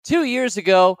2 years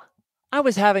ago, I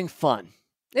was having fun.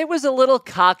 It was a little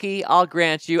cocky, I'll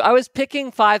grant you. I was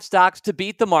picking five stocks to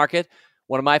beat the market,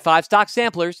 one of my five stock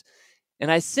samplers,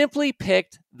 and I simply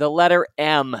picked the letter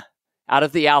M out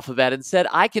of the alphabet and said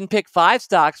I can pick five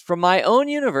stocks from my own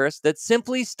universe that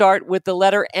simply start with the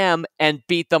letter M and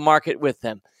beat the market with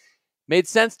them. Made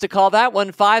sense to call that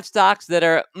one five stocks that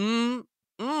are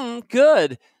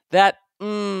good. That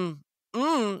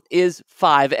is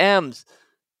five M's.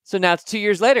 So now it's 2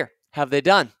 years later. Have they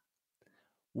done?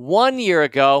 1 year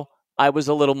ago, I was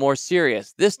a little more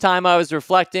serious. This time I was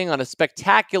reflecting on a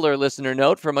spectacular listener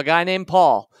note from a guy named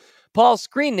Paul. Paul's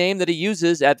screen name that he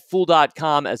uses at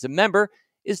Fool.com as a member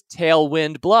is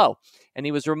Tailwind Blow. And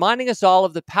he was reminding us all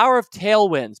of the power of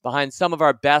tailwinds behind some of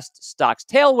our best stocks.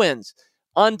 Tailwinds,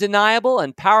 undeniable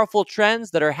and powerful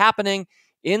trends that are happening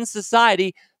in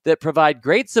society that provide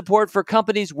great support for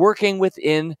companies working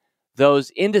within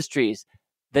those industries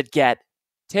that get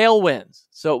tailwinds.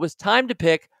 So it was time to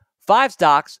pick five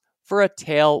stocks for a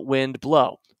tailwind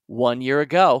blow 1 year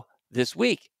ago this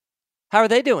week. How are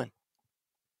they doing?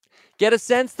 Get a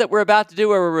sense that we're about to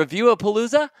do a review of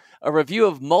Palooza, a review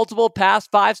of multiple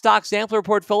past five stock sampler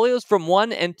portfolios from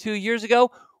 1 and 2 years ago?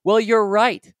 Well, you're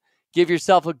right. Give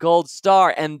yourself a gold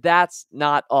star, and that's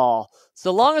not all.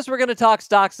 So long as we're going to talk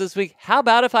stocks this week, how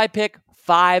about if I pick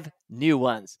five new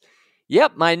ones?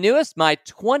 Yep, my newest, my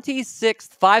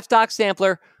 26th five-stock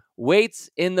sampler waits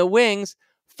in the wings.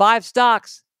 Five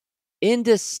stocks,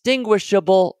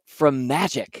 indistinguishable from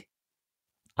magic.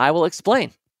 I will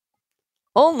explain.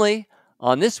 Only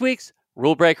on this week's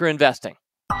Rule Breaker Investing.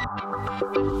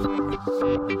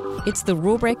 It's the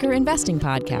Rule Breaker Investing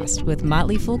Podcast with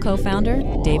Motley Fool co-founder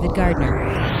David Gardner.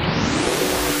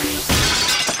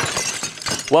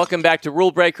 Welcome back to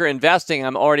Rule Breaker Investing.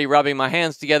 I'm already rubbing my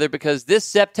hands together because this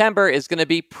September is going to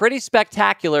be pretty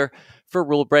spectacular for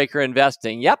Rule Breaker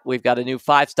Investing. Yep, we've got a new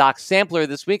five-stock sampler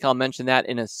this week. I'll mention that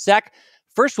in a sec.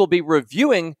 First, we'll be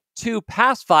reviewing two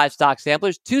past five-stock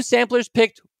samplers. Two samplers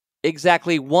picked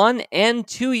exactly 1 and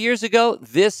 2 years ago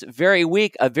this very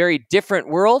week. A very different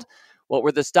world. What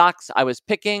were the stocks I was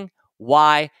picking?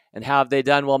 Why? And how have they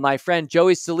done? Well, my friend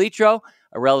Joey Salitro,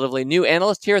 a relatively new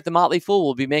analyst here at The Motley Fool,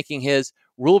 will be making his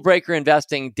Rule Breaker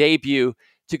Investing debut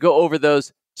to go over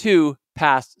those two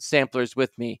past samplers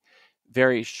with me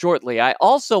very shortly. I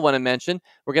also want to mention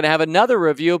we're going to have another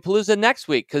review of Palooza next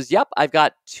week because, yep, I've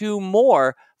got two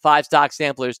more five-stock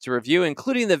samplers to review,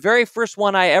 including the very first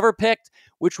one I ever picked,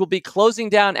 which will be closing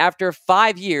down after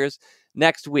 5 years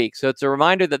next week. So it's a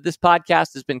reminder that this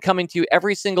podcast has been coming to you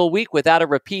every single week without a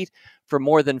repeat for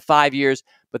more than 5 years.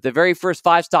 But the very first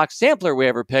five-stock sampler we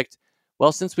ever picked,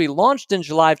 well, since we launched in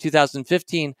July of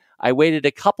 2015, I waited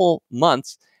a couple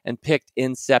months and picked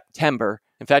in September.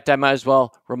 In fact, I might as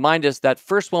well remind us that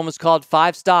first one was called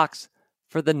Five Stocks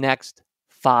for the Next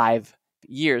 5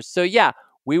 Years. So yeah,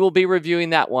 we will be reviewing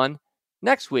that one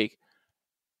next week.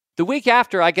 The week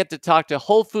after, I get to talk to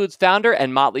Whole Foods founder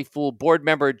and Motley Fool board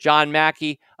member John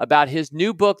Mackey about his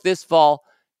new book this fall,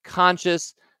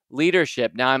 Conscious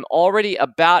Leadership. Now, I'm already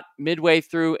about midway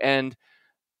through, and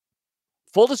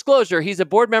full disclosure, he's a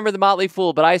board member of the Motley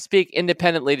Fool, but I speak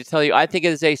independently to tell you I think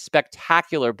it is a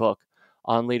spectacular book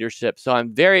on leadership. So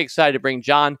I'm very excited to bring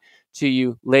John to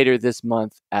you later this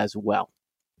month as well.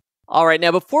 All right,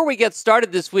 now before we get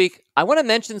started this week, I want to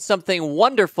mention something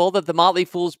wonderful that the Motley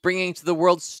Fool is bringing to the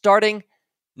world starting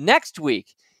next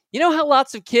week. You know how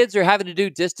lots of kids are having to do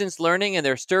distance learning and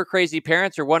their stir-crazy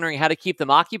parents are wondering how to keep them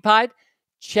occupied?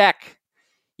 Check.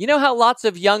 You know how lots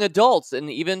of young adults, and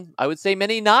even, I would say,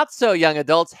 many not-so-young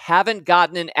adults, haven't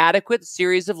gotten an adequate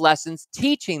series of lessons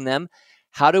teaching them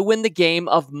how to win the game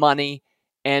of money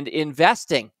and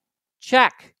investing?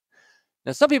 Check.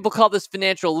 Now, some people call this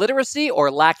financial literacy or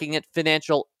lacking it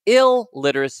financial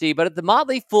illiteracy, but at the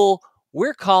Motley Fool,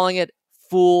 we're calling it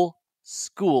Fool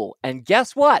School. And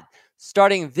guess what?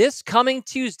 Starting this coming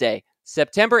Tuesday,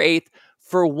 September 8th,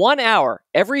 for 1 hour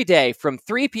every day from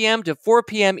 3 p.m. to 4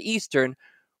 p.m. Eastern,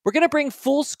 we're going to bring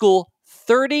Fool School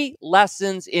 30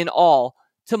 lessons in all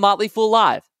to Motley Fool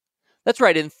Live. That's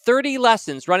right, in 30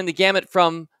 lessons, running the gamut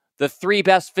from the 3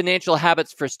 best financial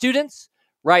habits for students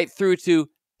right through to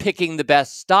picking the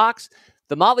best stocks.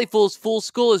 The Motley Fool's Fool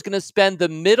School is going to spend the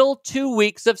middle 2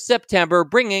 weeks of September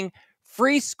bringing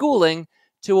free schooling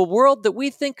to a world that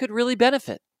we think could really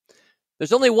benefit.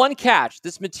 There's only one catch.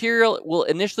 This material will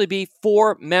initially be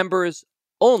for members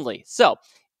only. So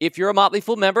if you're a Motley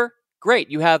Fool member, great.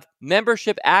 You have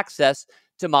membership access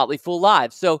to Motley Fool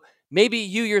Live. So maybe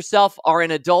you yourself are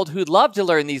an adult who'd love to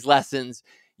learn these lessons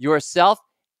yourself,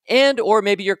 and or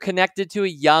maybe you're connected to a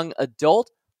young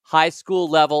adult. High school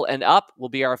level and up will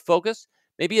be our focus.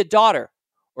 Maybe a daughter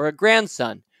or a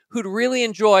grandson who'd really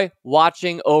enjoy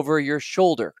watching over your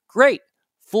shoulder. Great.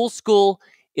 Full School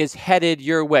is headed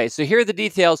your way. So here are the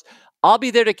details. I'll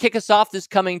be there to kick us off this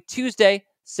coming Tuesday,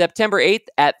 September 8th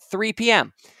at 3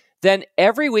 p.m. Then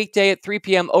every weekday at 3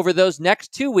 p.m. over those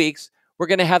next 2 weeks, we're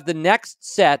going to have the next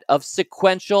set of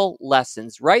sequential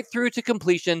lessons right through to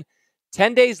completion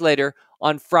 10 days later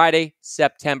on Friday,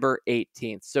 September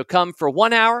 18th. So come for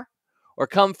 1 hour or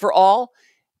come for all.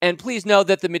 And please know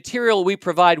that the material we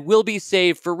provide will be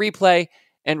saved for replay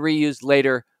and reused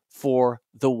later for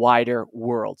the wider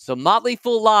world. So Motley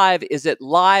Fool Live is at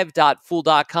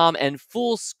live.fool.com, and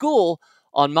Fool School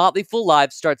on Motley Fool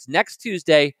Live starts next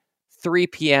Tuesday, 3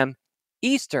 p.m.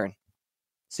 Eastern.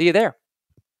 See you there.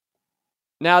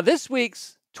 Now, this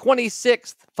week's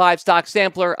 26th 5-stock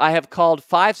sampler I have called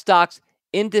 5 Stocks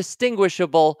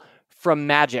Indistinguishable from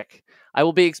Magic. I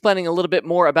will be explaining a little bit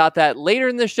more about that later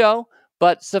in the show,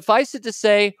 but suffice it to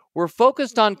say, we're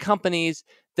focused on companies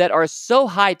that are so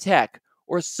high-tech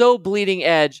or so bleeding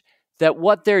edge that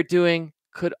what they're doing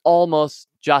could almost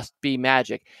just be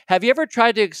magic. Have you ever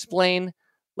tried to explain,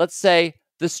 let's say,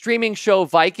 the streaming show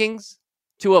Vikings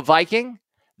to a Viking?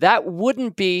 That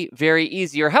wouldn't be very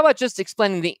easy. Or how about just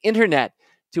explaining the internet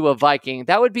to a Viking?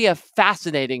 That would be a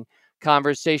fascinating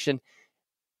conversation.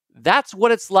 That's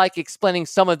what it's like explaining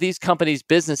some of these companies'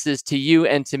 businesses to you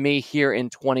and to me here in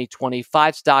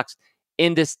 2025. Stocks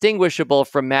Indistinguishable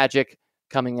from Magic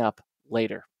coming up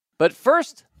later. But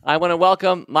first, I want to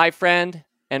welcome my friend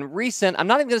and recent, I'm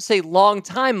not even going to say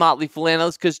long-time Motley Fool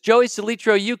analyst, because Joey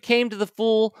Solitro, you came to the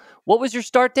Fool. What was your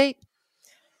start date?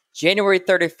 January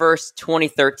 31st,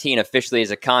 2013, officially as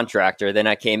a contractor. Then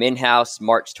I came in-house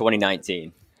March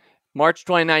 2019. March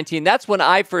 2019. That's when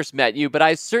I first met you, but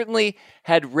I certainly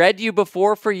had read you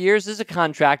before for years as a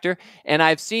contractor, and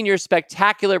I've seen your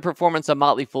spectacular performance on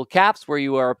Motley Fool Caps, where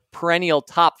you are a perennial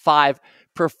top 5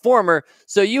 performer.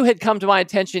 So you had come to my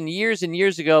attention years and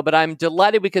years ago, but I'm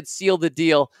delighted we could seal the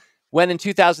deal when in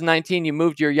 2019 you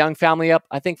moved your young family up,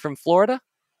 I think from Florida?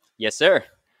 Yes, sir.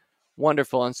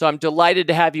 Wonderful. And so I'm delighted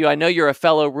to have you. I know you're a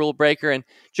fellow rule breaker. And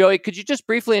Joey, could you just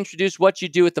briefly introduce what you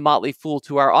do at the Motley Fool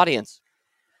to our audience?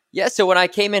 Yeah, so when I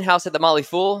came in-house at the Motley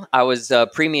Fool, I was a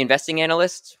premium investing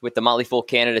analyst with the Motley Fool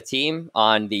Canada team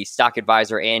on the Stock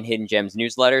Advisor and Hidden Gems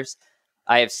newsletters.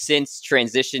 I have since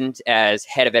transitioned as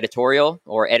head of editorial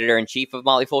or editor-in-chief of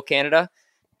Motley Fool Canada.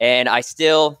 And I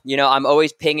still, I'm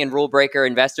always pinging rule breaker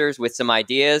investors with some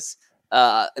ideas.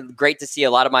 Great to see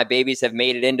a lot of my babies have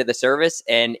made it into the service.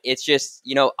 And it's just,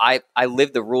 I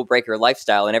live the rule breaker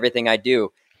lifestyle in everything I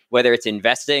do. Whether it's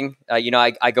investing,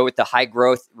 I go with the high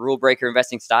growth rule breaker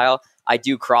investing style. I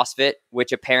do CrossFit,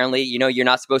 which apparently, you're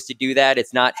not supposed to do that.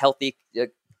 It's not healthy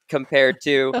compared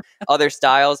to other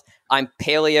styles. I'm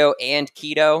paleo and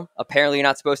keto. Apparently, you're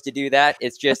not supposed to do that.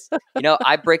 It's just,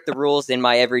 I break the rules in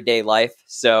my everyday life.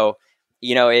 So,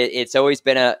 it's always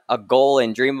been a goal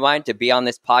and dream of mine to be on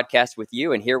this podcast with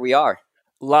you. And here we are.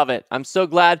 Love it. I'm so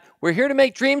glad we're here to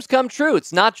make dreams come true.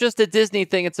 It's not just a Disney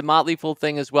thing. It's a Motley Fool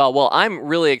thing as well. Well, I'm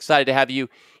really excited to have you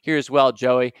here as well,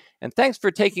 Joey. And thanks for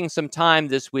taking some time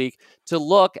this week to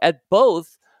look at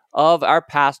both of our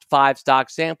past 5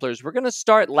 stock samplers. We're going to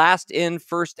start last in,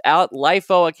 first out,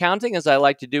 LIFO accounting, as I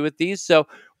like to do with these. So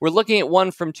we're looking at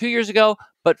one from 2 years ago,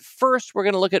 but first we're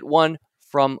going to look at one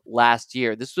from last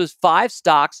year. This was 5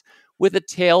 stocks with a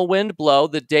tailwind blow.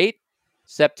 The date,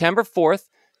 September 4th,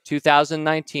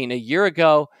 2019, a year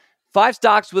ago. 5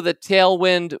 stocks with a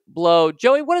tailwind blow.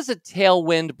 Joey, what does a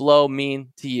tailwind blow mean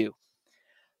to you?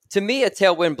 To me, a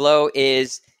tailwind blow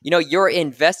is, you're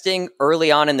investing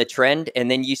early on in the trend,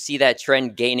 and then you see that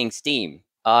trend gaining steam.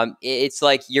 It's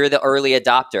like you're the early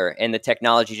adopter, and the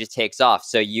technology just takes off.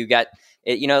 So you got,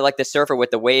 like the surfer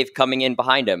with the wave coming in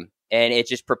behind him, and it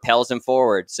just propels him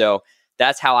forward. So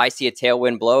that's how I see a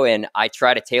tailwind blow, and I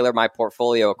try to tailor my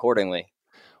portfolio accordingly.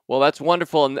 Well, that's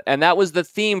wonderful. And that was the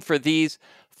theme for these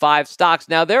 5 stocks.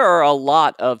 Now, there are a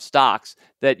lot of stocks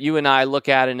that you and I look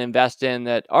at and invest in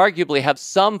that arguably have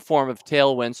some form of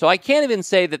tailwind. So I can't even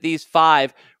say that these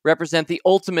 5 represent the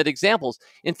ultimate examples.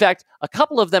 In fact, a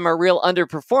couple of them are real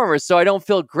underperformers, so I don't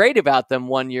feel great about them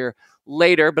 1 year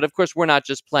later. But of course, we're not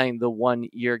just playing the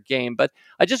 1-year game. But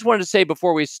I just wanted to say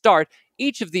before we start,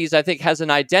 each of these, I think, has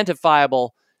an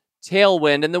identifiable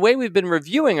tailwind. And the way we've been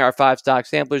reviewing our 5 stock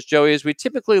samplers, Joey, is we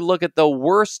typically look at the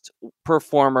worst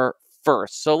performer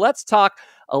first. So let's talk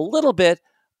a little bit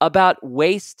about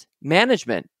Waste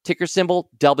Management, ticker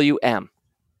symbol WM.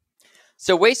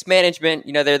 So Waste Management,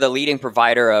 they're the leading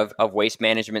provider of waste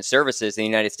management services in the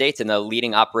United States and the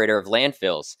leading operator of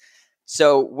landfills.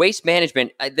 So Waste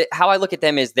Management, how I look at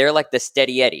them is they're like the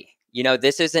steady Eddie.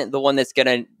 This isn't the one that's going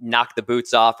to knock the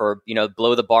boots off or,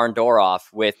 blow the barn door off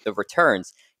with the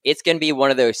returns. It's going to be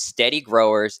one of those steady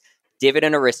growers,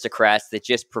 dividend aristocrats that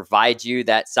just provide you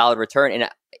that solid return. And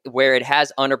where it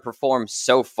has underperformed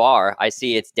so far, I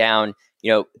see it's down,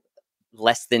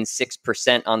 less than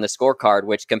 6% on the scorecard,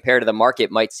 which compared to the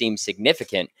market might seem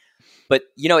significant. But,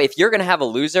 if you're going to have a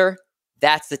loser,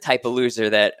 that's the type of loser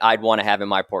that I'd want to have in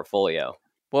my portfolio.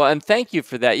 Well, and thank you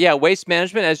for that. Yeah, Waste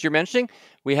Management, as you're mentioning,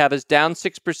 we have as down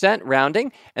 6%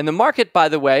 rounding. And the market, by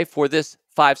the way, for this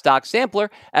 5-stock sampler,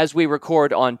 as we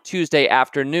record on Tuesday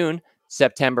afternoon,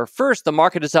 September 1st, the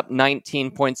market is up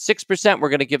 19.6%. We're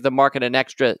going to give the market an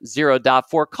extra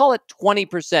 0.4, call it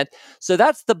 20%. So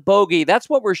that's the bogey. That's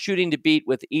what we're shooting to beat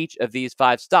with each of these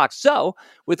 5 stocks. So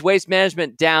with Waste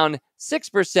Management down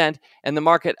 6% and the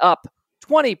market up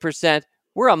 20%,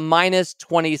 we're a minus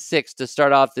 26 to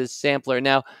start off this sampler.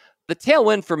 Now, the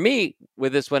tailwind for me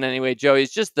with this one anyway, Joey,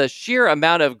 is just the sheer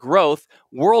amount of growth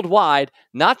worldwide,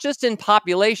 not just in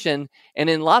population and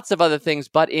in lots of other things,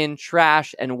 but in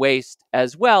trash and waste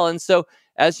as well. And so,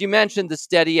 as you mentioned, the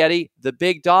Steady Eddie, the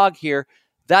big dog here,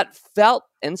 that felt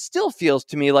and still feels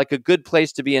to me like a good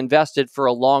place to be invested for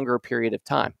a longer period of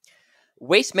time.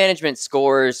 Waste Management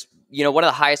scores, one of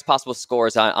the highest possible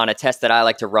scores on a test that I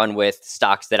like to run with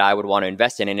stocks that I would want to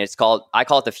invest in. And I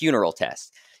call it the funeral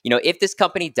test. If this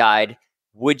company died,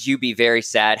 would you be very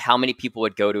sad? How many people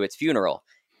would go to its funeral?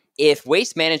 If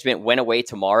Waste Management went away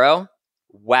tomorrow,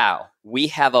 wow, we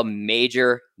have a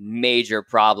major, major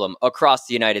problem across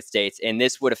the United States. And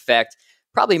this would affect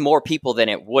probably more people than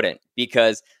it wouldn't,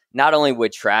 because not only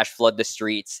would trash flood the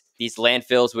streets, these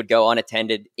landfills would go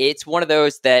unattended. It's one of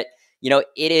those that,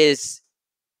 it is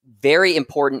very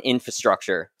important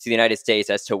infrastructure to the United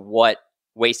States as to what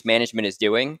Waste Management is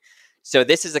doing. So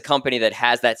this is a company that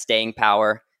has that staying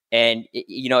power. And,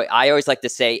 I always like to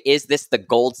say, is this the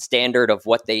gold standard of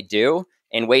what they do?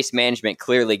 And Waste Management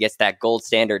clearly gets that gold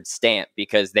standard stamp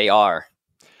because they are.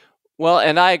 Well,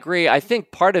 and I agree. I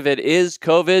think part of it is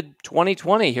COVID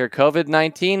 2020 here,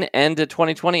 COVID-19, end of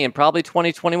 2020 and probably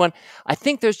 2021. I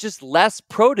think there's just less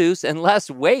produce and less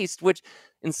waste, which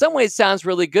in some ways sounds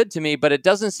really good to me, but it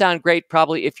doesn't sound great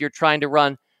probably if you're trying to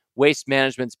run Waste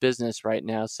Management's business right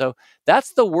now. So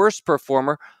that's the worst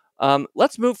performer.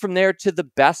 Let's move from there to the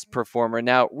best performer.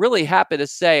 Now, really happy to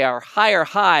say our higher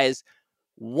highs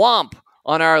womp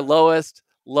on our lowest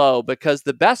low, because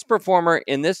the best performer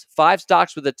in this 5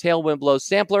 stocks with a tailwind below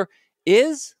sampler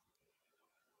is?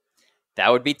 That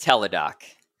would be Teladoc.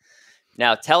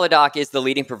 Now, Teladoc is the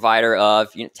leading provider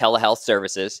of telehealth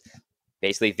services,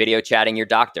 basically video chatting your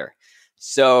doctor.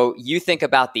 So you think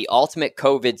about the ultimate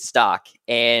COVID stock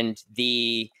and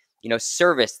the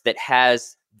service that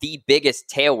has the biggest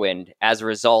tailwind as a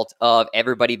result of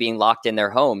everybody being locked in their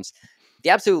homes.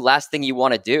 The absolute last thing you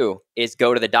want to do is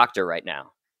go to the doctor right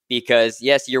now. Because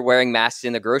yes, you're wearing masks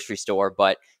in the grocery store,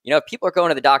 but if people are going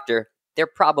to the doctor, they're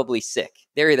probably sick.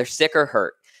 They're either sick or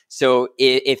hurt. So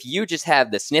if you just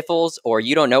have the sniffles or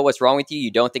you don't know what's wrong with you, you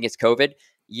don't think it's COVID,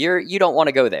 you don't want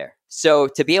to go there. So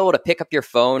to be able to pick up your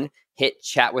phone, hit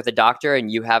chat with a doctor, and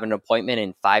you have an appointment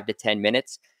in 5 to 10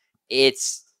 minutes,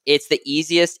 it's the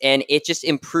easiest, and it just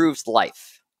improves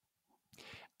life.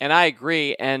 And I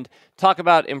agree. And talk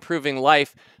about improving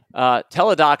life.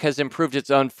 Teladoc has improved its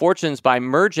own fortunes by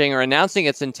merging or announcing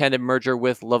its intended merger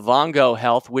with Livongo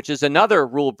Health, which is another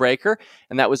rule breaker.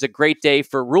 And that was a great day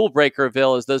for Rule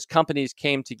Breakerville as those companies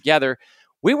came together.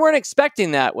 We weren't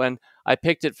expecting that when I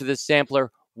picked it for this sampler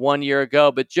 1 year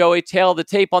ago. But Joey, tail of the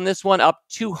tape on this one, up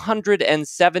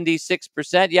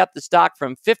 276%. Yep, the stock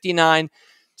from 59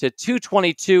 to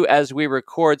 222 as we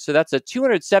record. So that's a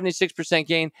 276%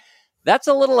 gain. That's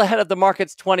a little ahead of the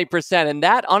market's 20%, and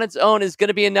that on its own is going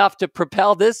to be enough to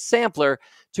propel this sampler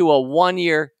to a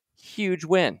 1-year huge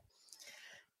win.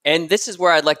 And this is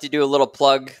where I'd like to do a little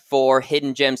plug for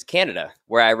Hidden Gems Canada,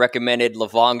 where I recommended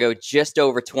Livongo just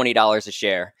over $20 a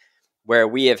share, where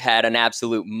we have had an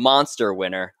absolute monster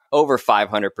winner, over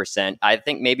 500%. I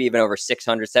think maybe even over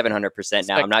 600, 700%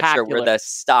 now. I'm not sure where the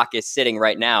stock is sitting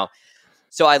right now.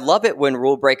 So I love it when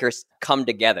rule breakers come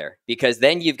together, because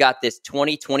then you've got this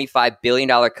 $20, $25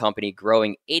 billion company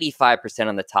growing 85%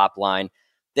 on the top line.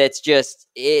 That's just,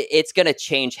 it's going to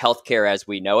change healthcare as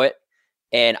we know it.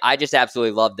 And I just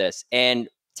absolutely love this. And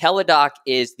Teladoc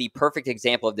is the perfect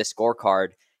example of this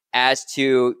scorecard as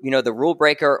to, the rule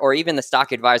breaker or even the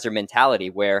stock advisor mentality,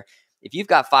 where if you've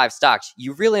got 5 stocks,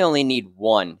 you really only need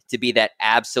one to be that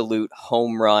absolute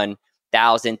home run,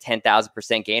 1,000,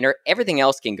 10,000% gainer. Everything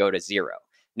else can go to zero.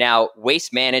 Now,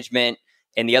 Waste Management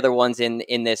and the other ones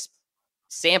in this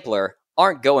sampler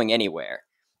aren't going anywhere.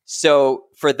 So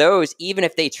for those, even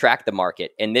if they track the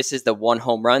market and this is the one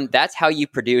home run, that's how you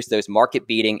produce those market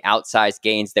beating outsized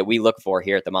gains that we look for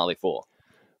here at the Motley Fool.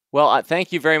 Well,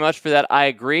 thank you very much for that. I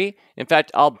agree. In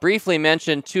fact, I'll briefly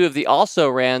mention two of the also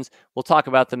rans. We'll talk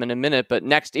about them in a minute, but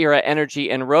Next Era Energy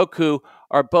and Roku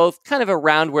are both kind of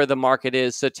around where the market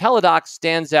is. So Teladoc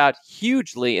stands out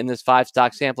hugely in this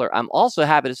 5-stock sampler. I'm also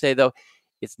happy to say, though,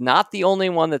 it's not the only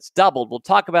one that's doubled. We'll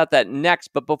talk about that next.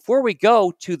 But before we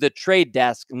go to the trade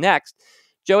desk next,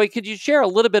 Joey, could you share a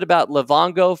little bit about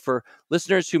Livongo for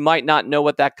listeners who might not know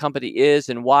what that company is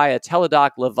and why a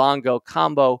Teladoc Livongo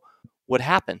combo would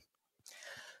happen?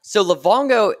 So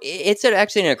Livongo, it's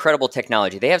actually an incredible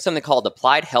technology. They have something called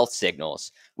applied health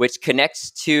signals, which connects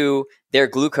to their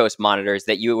glucose monitors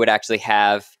that you would actually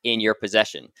have in your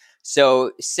possession.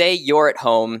 So say you're at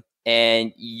home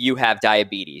and you have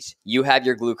diabetes, you have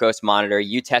your glucose monitor,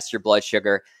 you test your blood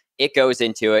sugar, it goes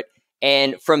into it.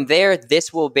 And from there,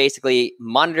 this will basically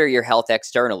monitor your health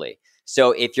externally.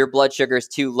 So if your blood sugar is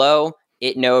too low,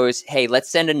 it knows, hey,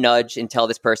 let's send a nudge and tell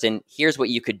this person, here's what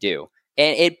you could do.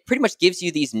 And it pretty much gives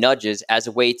you these nudges as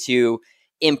a way to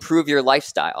improve your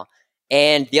lifestyle.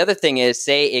 And the other thing is,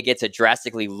 say it gets a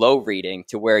drastically low reading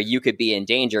to where you could be in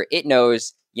danger, it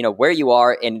knows, where you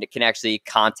are, and it can actually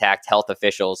contact health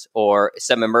officials or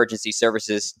some emergency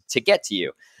services to get to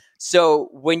you. So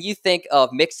when you think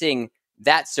of mixing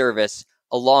that service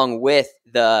along with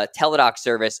the Teladoc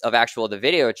service of the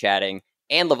video chatting,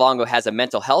 and Livongo has a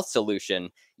mental health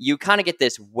solution, you kind of get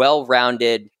this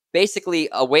well-rounded, basically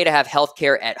a way to have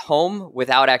healthcare at home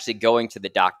without actually going to the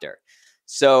doctor.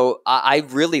 So I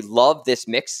really love this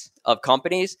mix of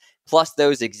companies. Plus,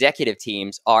 those executive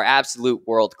teams are absolute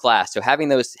world class. So having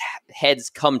those heads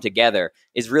come together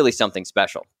is really something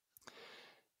special.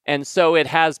 And so it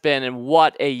has been, and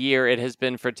what a year it has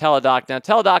been for Teladoc. Now,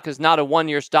 Teladoc is not a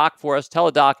one-year stock for us.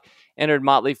 Teladoc entered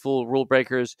Motley Fool Rule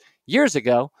Breakers years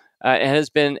ago and has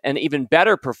been an even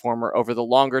better performer over the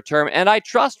longer term. And I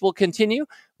trust will continue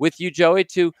with you, Joey,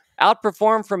 to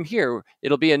outperform from here.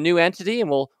 It'll be a new entity, and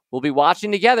we'll be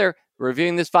watching together,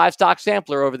 reviewing this 5-stock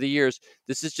sampler over the years.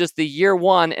 This is just the year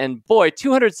one, and boy,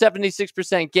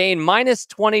 276% gain, minus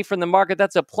 20 from the market.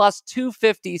 That's a plus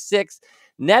 256.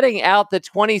 Netting out the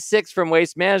 26 from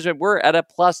Waste Management, we're at a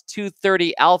plus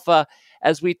 230 alpha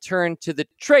as we turn to the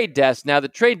trade desk. Now, the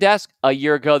trade desk a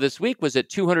year ago this week was at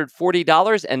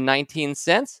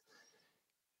 $240.19.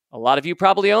 A lot of you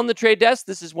probably own the trade desk.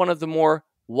 This is one of the more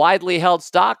widely held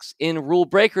stocks in rule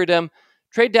breakerdom.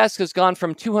 Trade desk has gone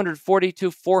from 240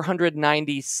 to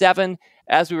 497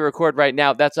 as we record right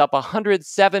now. That's up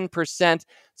 107%.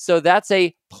 So that's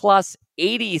a plus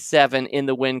 87 in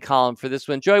the win column for this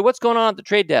one. Joey, what's going on at the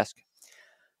trade desk?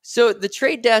 So the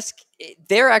trade desk,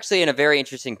 they're actually in a very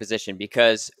interesting position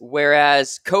because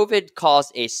whereas COVID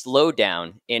caused a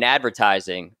slowdown in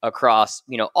advertising across,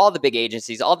 all the big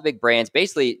agencies, all the big brands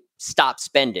basically stopped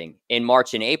spending in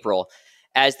March and April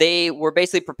as they were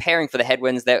basically preparing for the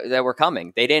headwinds that were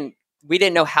coming. We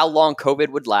didn't know how long COVID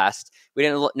would last. We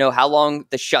didn't know how long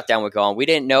the shutdown would go on. We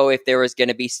didn't know if there was going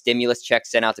to be stimulus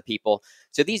checks sent out to people.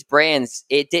 So these brands,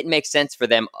 it didn't make sense for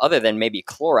them, other than maybe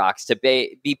Clorox, to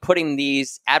be putting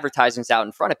these advertisements out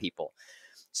in front of people.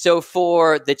 So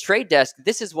for the trade desk,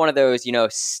 this is one of those,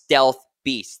 stealth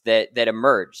beasts that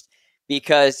emerged.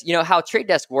 Because, how trade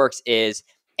desk works is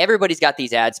everybody's got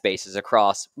these ad spaces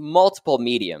across multiple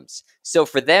mediums. So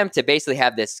for them to basically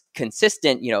have this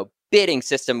consistent, bidding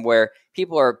system where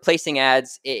people are placing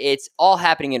ads, it's all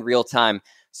happening in real time.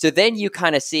 So then you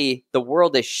kind of see the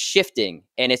world is shifting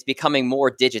and it's becoming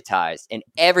more digitized and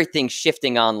everything's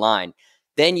shifting online.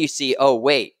 Then you see, oh,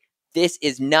 wait, this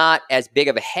is not as big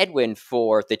of a headwind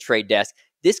for the trade desk.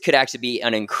 This could actually be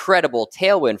an incredible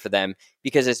tailwind for them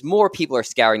because as more people are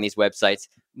scouring these websites,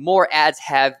 more ads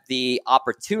have the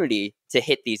opportunity to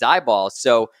hit these eyeballs.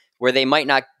 So where they might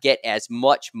not get as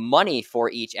much money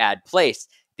for each ad placed,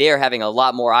 they are having a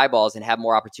lot more eyeballs and have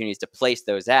more opportunities to place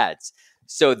those ads.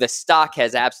 So the stock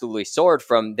has absolutely soared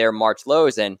from their March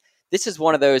lows. And this is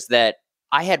one of those that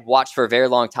I had watched for a very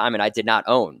long time and I did not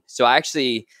own. So I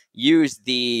actually used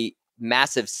the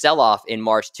massive sell-off in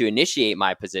March to initiate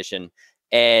my position.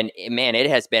 And man, it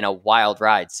has been a wild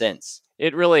ride since.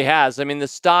 It really has. I mean, the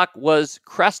stock was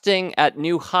cresting at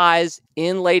new highs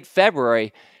in late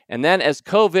February. And then as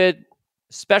COVID,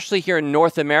 especially here in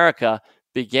North America,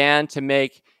 began to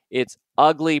make its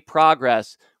ugly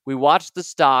progress, we watched the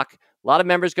stock. A lot of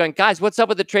members going, guys, what's up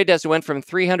with the trade desk? It went from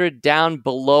 300 down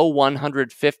below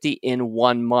 150 in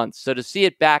 1 month. So to see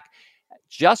it back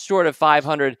just short of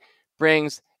 500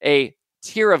 brings a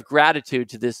tear of gratitude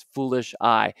to this foolish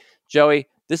eye. Joey,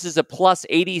 This is a plus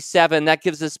 87. That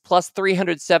gives us plus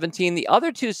 317. The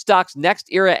other two stocks,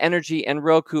 Next Era Energy and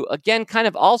Roku, again, kind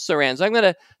of also ran. So I'm going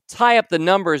to tie up the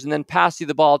numbers and then pass you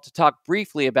the ball to talk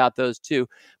briefly about those two.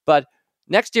 But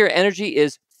Next Era Energy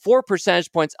is 4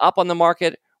 percentage points up on the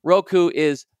market. Roku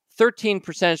is 13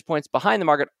 percentage points behind the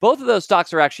market. Both of those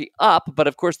stocks are actually up, but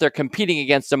of course they're competing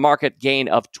against a market gain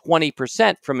of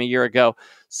 20% from a year ago.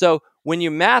 So when you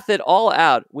math it all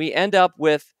out, we end up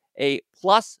with a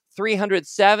plus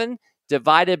 307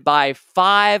 divided by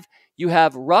 5. You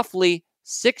have roughly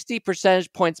 60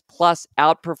 percentage points plus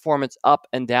outperformance up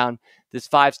and down this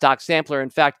 5-stock sampler. In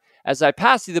fact, as I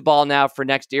pass you the ball now for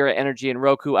Next Era Energy and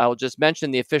Roku, I will just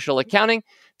mention the official accounting.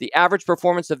 The average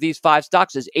performance of these 5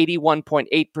 stocks is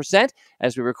 81.8%.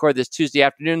 As we record this Tuesday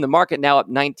afternoon, the market now up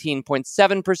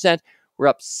 19.7%. We're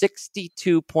up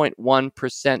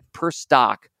 62.1% per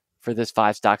stock for this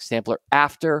 5-stock sampler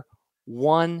after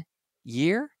 1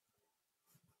 year.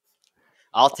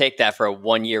 I'll take that for a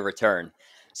 1-year return.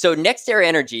 So Next Era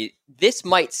Energy, this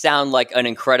might sound like an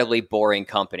incredibly boring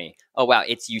company. Oh, wow,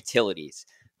 it's utilities.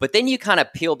 But then you kind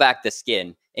of peel back the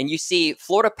skin and you see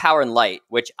Florida Power and Light,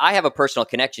 which I have a personal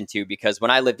connection to because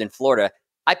when I lived in Florida,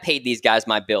 I paid these guys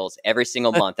my bills every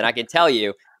single month. And I can tell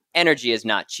you, energy is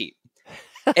not cheap.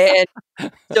 And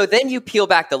so then you peel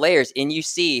back the layers and you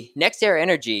see Next Era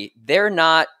Energy, they're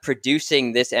not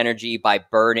producing this energy by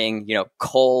burning,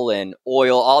 coal and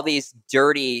oil, all these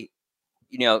dirty,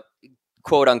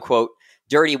 quote unquote,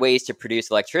 dirty ways to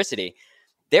produce electricity.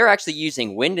 They're actually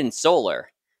using wind and solar.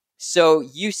 So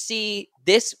you see,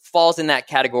 this falls in that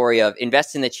category of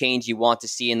invest in the change you want to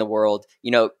see in the world.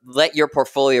 Let your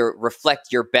portfolio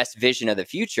reflect your best vision of the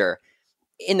future.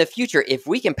 In the future, if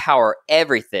we can power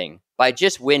everything by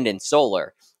just wind and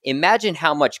solar, imagine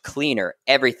how much cleaner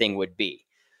everything would be.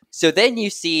 So then you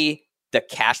see the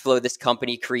cash flow this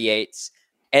company creates.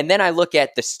 And then I look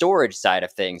at the storage side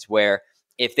of things, where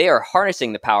if they are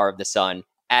harnessing the power of the sun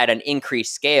at an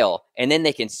increased scale, and then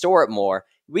they can store it more,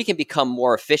 we can become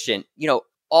more efficient,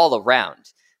 all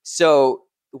around. So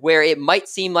where it might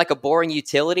seem like a boring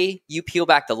utility, you peel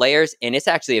back the layers and it's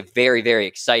actually a very, very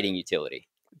exciting utility.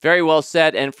 Very well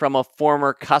said, and from a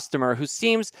former customer who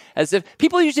seems as if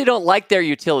people usually don't like their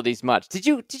utilities much. Did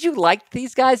you like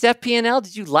these guys, FP&L?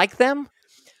 Did you like them?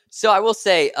 So I will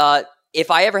say,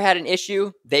 if I ever had an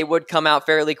issue, they would come out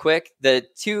fairly quick. The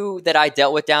two that I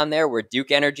dealt with down there were Duke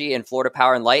Energy and Florida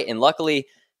Power and Light, and luckily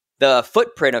the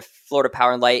footprint of Florida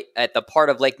Power and Light at the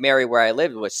part of Lake Mary where I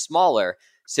lived was smaller.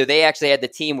 So they actually had the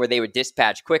team where they would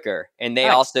dispatch quicker. And they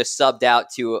also subbed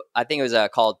out to, I think it was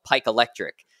called Pike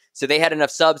Electric. So they had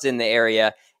enough subs in the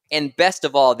area. And best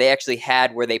of all, they actually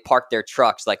had where they parked their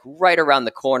trucks, like right around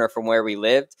the corner from where we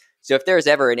lived. So if there was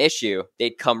ever an issue,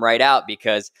 they'd come right out,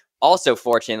 because also,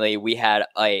 fortunately, we had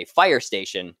a fire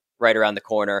station right around the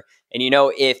corner. And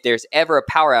if there's ever a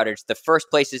power outage, the first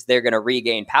places they're going to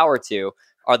regain power to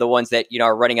are the ones that,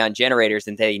 are running on generators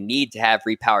and they need to have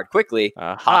repowered quickly.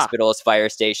 Hospitals, fire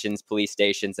stations, police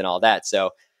stations, and all that. So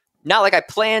not like I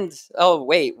planned, oh,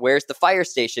 wait, where's the fire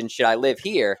station? Should I live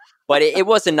here? But it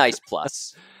was a nice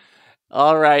plus.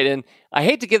 All right. And I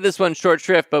hate to give this one short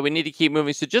shrift, but we need to keep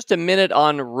moving. So just a minute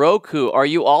on Roku. Are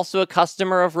you also a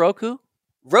customer of Roku?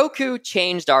 Roku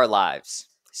changed our lives.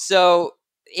 So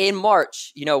in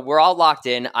March, we're all locked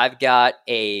in. I've got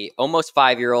a almost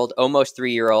 5-year-old, almost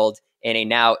 3-year-old, and a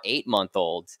now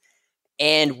 8-month-old.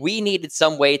 And we needed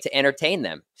some way to entertain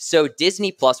them. So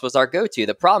Disney Plus was our go-to.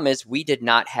 The problem is we did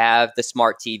not have the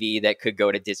smart TV that could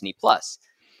go to Disney Plus.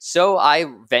 So I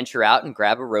venture out and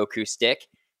grab a Roku stick.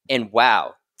 And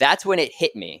wow, that's when it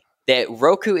hit me that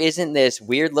Roku isn't this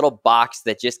weird little box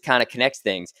that just kind of connects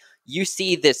things. You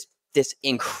see this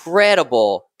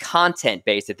incredible content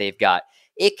base that they've got.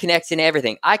 It connects in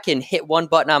everything. I can hit one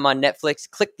button, I'm on Netflix,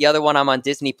 click the other one, I'm on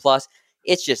Disney Plus.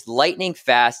 It's just lightning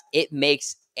fast. It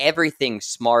makes everything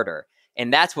smarter.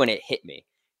 And that's when it hit me.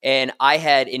 And I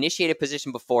had initiated a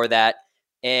position before that,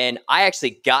 and I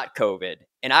actually got COVID.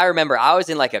 And I remember I was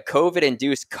in like a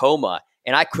COVID-induced coma,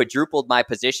 and I quadrupled my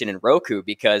position in Roku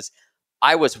because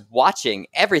I was watching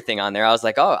everything on there. I was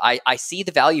like, oh, I see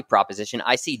the value proposition.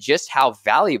 I see just how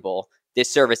valuable this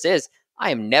service is.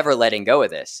 I am never letting go of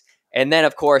this. And then,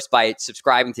 of course, by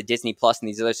subscribing to Disney Plus and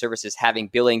these other services, having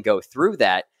billing go through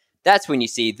that, that's when you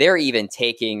see they're even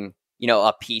taking,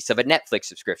 a piece of a Netflix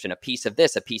subscription, a piece of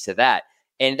this, a piece of that.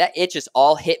 And that it just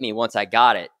all hit me once I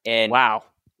got it. And wow.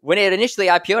 When it initially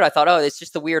IPO'd, I thought, oh, it's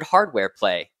just a weird hardware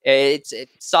play. It's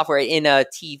software in a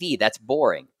TV. That's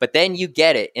boring. But then you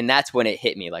get it, and that's when it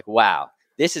hit me. Like, wow,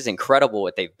 this is incredible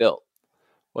what they've built.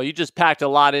 Well, you just packed a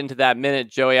lot into that minute,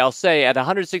 Joey. I'll say at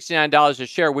 $169 a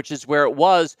share, which is where it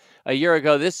was a year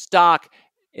ago, this stock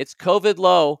its COVID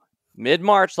low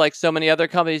mid-March, like so many other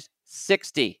companies,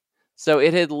 60. So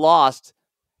it had lost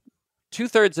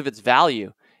 2/3 of its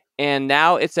value. And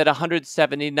now it's at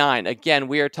 179. Again,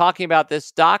 we are talking about this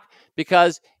stock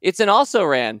because it's an also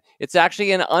ran. It's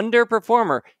actually an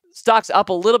underperformer. Stock's up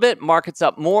a little bit, market's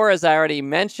up more, as I already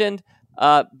mentioned.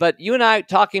 But you and I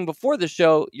talking before the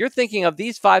show, you're thinking of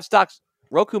these 5 stocks,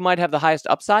 Roku might have the highest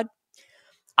upside?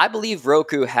 I believe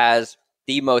Roku has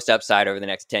the most upside over the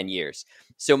next 10 years.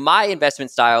 So my investment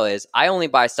style is I only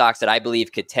buy stocks that I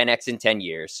believe could 10x in 10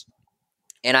 years.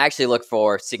 And I actually look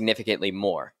for significantly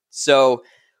more. So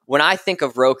when I think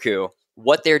of Roku,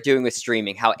 what they're doing with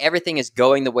streaming, how everything is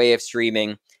going the way of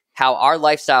streaming, how our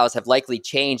lifestyles have likely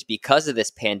changed because of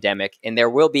this pandemic, and there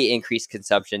will be increased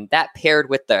consumption, that paired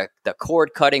with the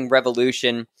cord cutting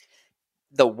revolution,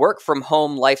 the work from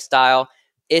home lifestyle,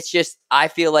 it's just, I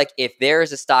feel like if there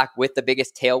is a stock with the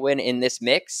biggest tailwind in this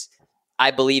mix,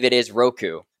 I believe it is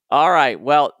Roku. All right.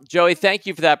 Well, Joey, thank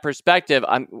you for that perspective.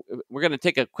 We're going to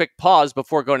take a quick pause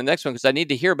before going to the next one because I need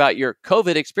to hear about your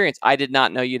COVID experience. I did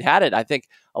not know you'd had it. I think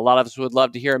a lot of us would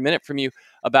love to hear a minute from you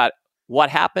about what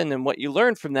happened and what you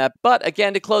learned from that. But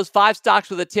again, to close 5 stocks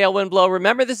with a tailwind blow,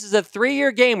 remember this is a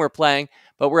 3-year game we're playing,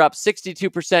 but we're up 62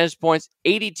 percentage points,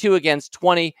 82 against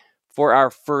 20 for our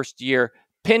first year.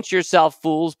 Pinch yourself,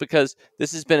 fools, because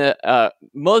this has been a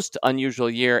most unusual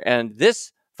year, and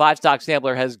this 5-stock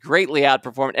sampler has greatly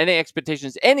outperformed any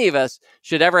expectations any of us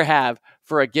should ever have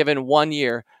for a given 1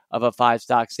 year of a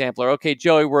 5-stock sampler. Okay,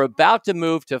 Joey, we're about to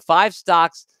move to 5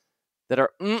 stocks that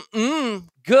are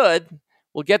good.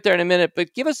 We'll get there in a minute,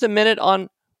 but give us a minute on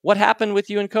what happened with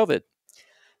you in COVID.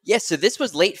 Yes, so this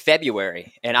was late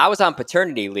February, and I was on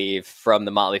paternity leave from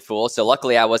the Motley Fool, so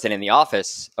luckily I wasn't in the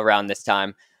office around this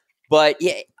time. But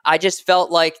yeah, I just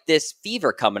felt like this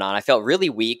fever coming on. I felt really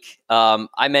weak.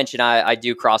 I mentioned I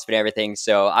do CrossFit and everything,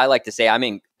 so I like to say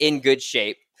I'm in good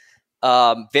shape,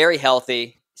 very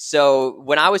healthy. So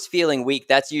when I was feeling weak,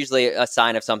 that's usually a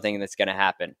sign of something that's going to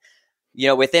happen. You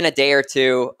know, within a day or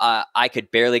two, I could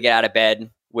barely get out of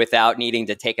bed without needing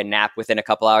to take a nap within a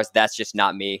couple hours. That's just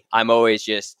not me. I'm always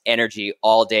just energy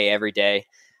all day, every day.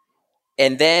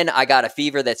 And then I got a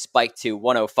fever that spiked to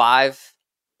 105.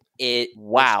 It's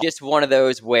just one of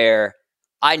those where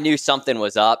I knew something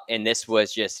was up and this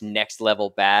was just next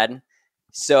level bad.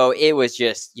 So it was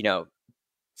just,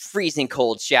 freezing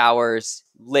cold showers,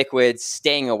 liquids,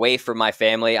 staying away from my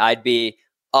family. I'd be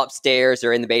upstairs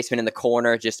or in the basement in the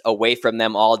corner, just away from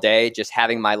them all day, just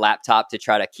having my laptop to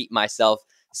try to keep myself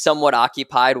somewhat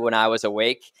occupied when I was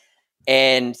awake.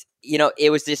 And,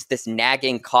 it was just this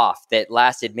nagging cough that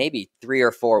lasted maybe 3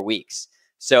 or 4 weeks.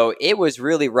 So it was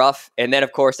really rough. And then,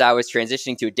 of course, I was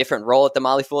transitioning to a different role at the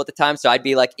Motley Fool at the time. So I'd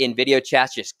be like in video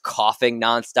chats, just coughing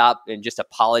nonstop and just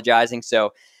apologizing.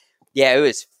 So yeah, it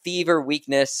was fever,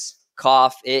 weakness,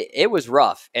 cough. It was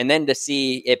rough. And then to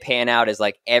see it pan out as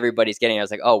like everybody's getting it, I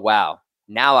was like, oh, wow.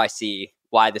 Now I see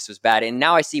why this was bad. And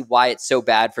now I see why it's so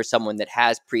bad for someone that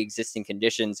has pre-existing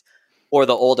conditions or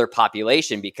the older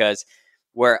population, because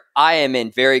where I am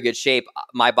in very good shape,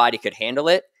 my body could handle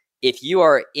it. If you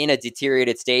are in a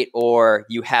deteriorated state or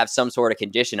you have some sort of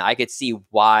condition, I could see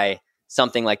why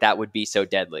something like that would be so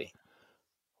deadly.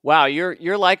 Wow,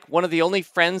 you're like one of the only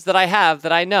friends that I have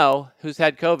that I know who's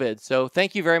had COVID. So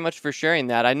thank you very much for sharing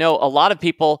that. I know a lot of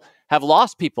people have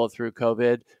lost people through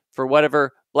COVID for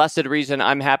whatever blessed reason.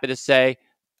 I'm happy to say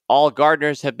all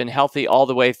Gardners have been healthy all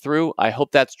the way through. I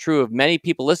hope that's true of many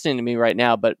people listening to me right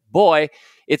now. But boy,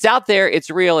 it's out there. It's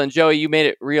real. And Joey, you made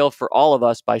it real for all of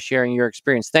us by sharing your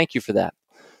experience. Thank you for that.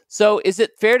 So is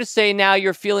it fair to say now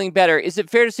you're feeling better? Is it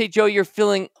fair to say, Joe, you're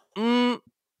feeling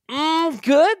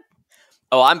good?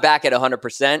 Oh, I'm back at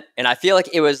 100%. And I feel like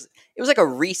it was like a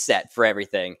reset for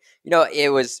everything.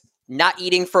 It was not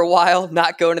eating for a while,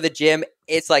 not going to the gym.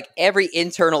 It's like every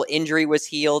internal injury was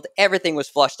healed. Everything was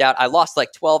flushed out. I lost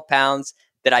like 12 pounds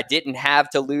that I didn't have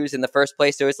to lose in the first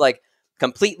place. So it's like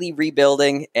completely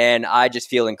rebuilding. And I just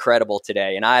feel incredible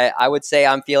today. And I would say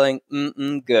I'm feeling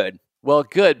good. Well,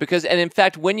 good, because, and in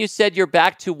fact, when you said you're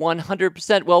back to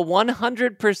 100%, well,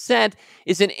 100%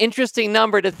 is an interesting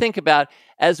number to think about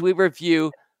as we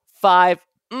review 5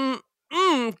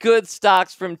 good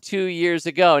stocks from 2 years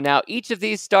ago. Now, each of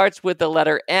these starts with the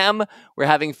letter M. We're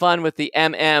having fun with the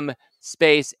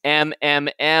space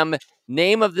MMM,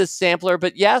 name of this sampler.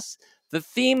 But yes, the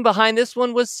theme behind this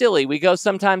one was silly. We go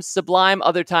sometimes sublime,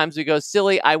 other times we go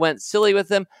silly. I went silly with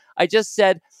them. I just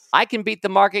said, I can beat the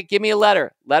market. Give me a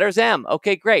letter. Letter's M.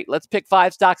 Okay, great. Let's pick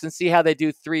 5 stocks and see how they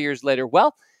do 3 years later.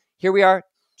 Well, here we are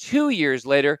 2 years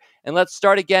later, and let's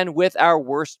start again with our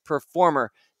worst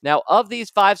performer. Now, of these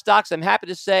 5 stocks, I'm happy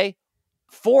to say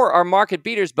 4 are market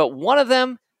beaters, but one of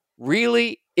them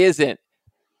really isn't.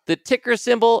 The ticker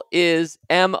symbol is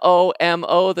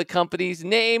MOMO. The company's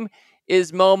name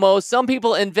is Momo. Some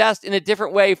people invest in a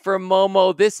different way for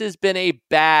Momo. This has been a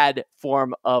bad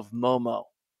form of Momo.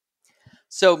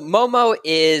 So Momo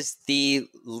is the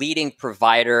leading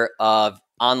provider of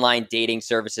online dating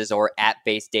services or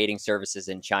app-based dating services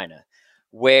in China,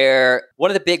 where one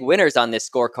of the big winners on this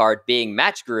scorecard being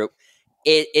Match Group,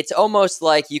 it's almost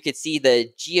like you could see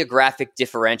the geographic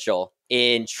differential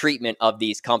in treatment of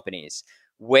these companies,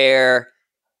 where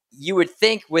you would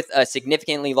think with a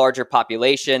significantly larger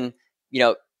population,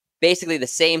 basically the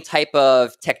same type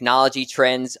of technology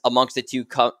trends amongst the two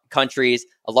countries,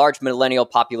 a large millennial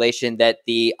population, that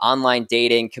the online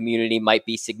dating community might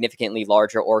be significantly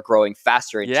larger or growing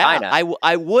faster in China.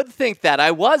 I would think that. I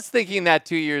was thinking that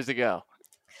 2 years ago.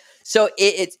 So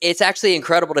it's actually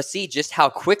incredible to see just how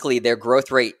quickly their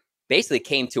growth rate basically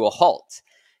came to a halt.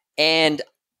 And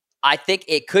I think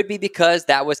it could be because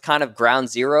that was kind of ground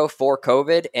zero for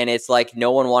COVID, and it's like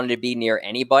no one wanted to be near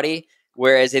anybody.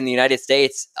 Whereas in the United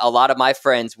States, a lot of my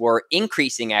friends were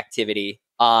increasing activity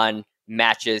on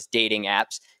Match's dating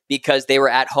apps because they were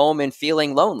at home and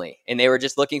feeling lonely, and they were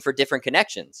just looking for different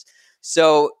connections.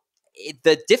 So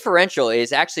the differential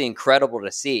is actually incredible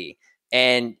to see.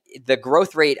 And the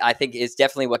growth rate, I think, is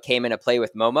definitely what came into play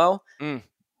with Momo.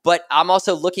 But I'm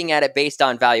also looking at it based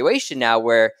on valuation now,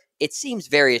 where it seems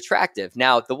very attractive.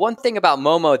 Now, the one thing about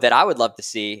Momo that I would love to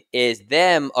see is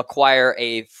them acquire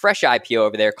a fresh IPO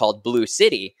over there called Blue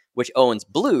City, which owns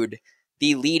Blued,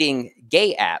 the leading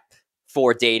gay app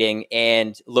for dating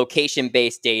and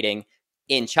location-based dating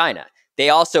in China. They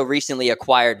also recently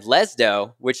acquired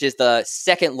Lesdo, which is the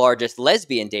second largest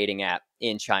lesbian dating app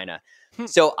in China.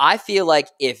 So I feel like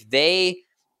if they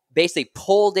basically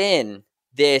pulled in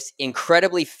this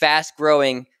incredibly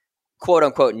fast-growing quote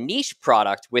unquote niche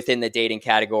product within the dating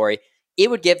category, it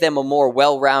would give them a more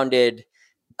well-rounded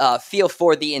feel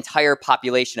for the entire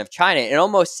population of China. It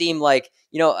almost seemed like,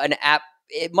 an app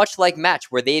much like Match,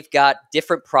 where they've got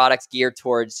different products geared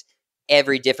towards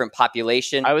every different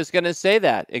population. I was going to say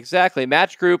that. Exactly.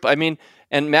 Match Group,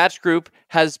 and Match Group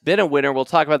has been a winner. We'll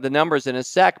talk about the numbers in a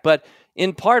sec, but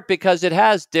in part because it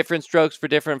has different strokes for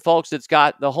different folks. It's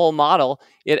got the whole model.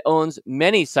 It owns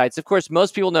many sites. Of course,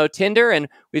 most people know Tinder, and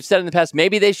we've said in the past,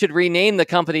 maybe they should rename the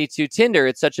company to Tinder.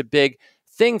 It's such a big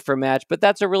thing for Match, but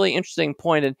that's a really interesting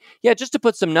point. And yeah, just to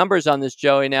put some numbers on this,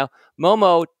 Joey, now,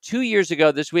 Momo 2 years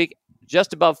ago this week,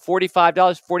 just above $45,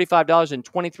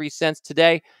 $45.23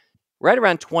 today, right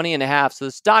around 20 and a half. So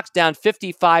the stock's down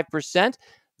 55%.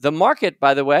 The market,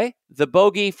 by the way, the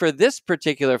bogey for this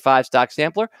particular 5-stock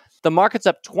sampler, the market's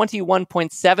up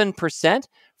 21.7%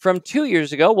 from 2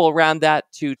 years ago. We'll round that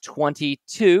to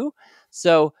 22.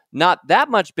 So not that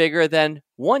much bigger than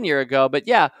 1 year ago. But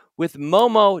yeah, with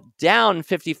Momo down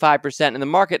 55% and the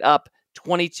market up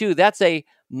 22, that's a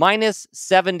minus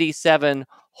 77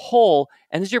 whole.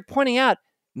 And as you're pointing out,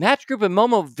 Match Group and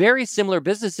Momo, very similar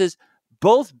businesses,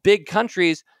 both big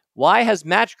countries. Why has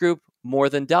Match Group more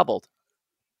than doubled?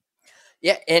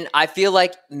 Yeah, and I feel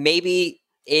like maybe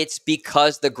it's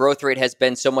because the growth rate has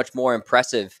been so much more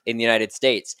impressive in the United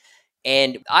States.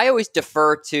 And I always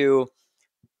defer to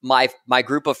my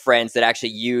group of friends that actually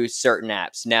use certain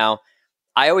apps. Now,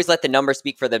 I always let the numbers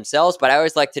speak for themselves, but I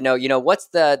always like to know, what's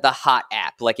the hot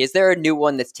app? Like, is there a new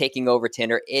one that's taking over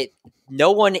Tinder?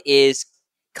 No one is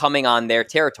coming on their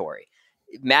territory.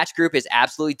 Match Group is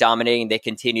absolutely dominating. They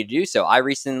continue to do so.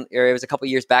 It was a couple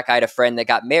years back, I had a friend that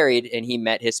got married and he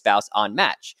met his spouse on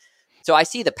Match. So I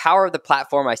see the power of the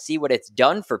platform. I see what it's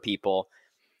done for people.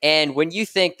 And when you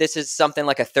think this is something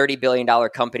like a $30 billion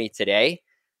company today,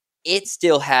 it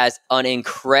still has an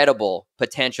incredible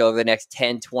potential over the next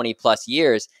 10, 20 plus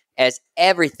years as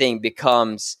everything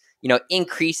becomes,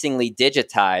 increasingly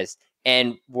digitized.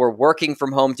 And we're working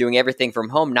from home, doing everything from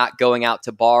home, not going out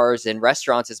to bars and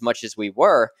restaurants as much as we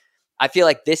were. I feel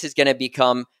like this is going to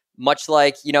become much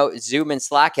like, Zoom and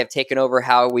Slack have taken over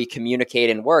how we communicate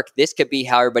and work. This could be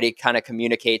how everybody kind of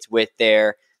communicates with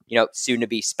their,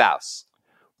 soon-to-be spouse.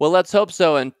 Well, let's hope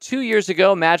so. And 2 years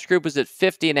ago, Match Group was at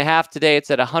 50 and a half. Today, it's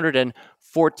at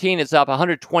 114. It's up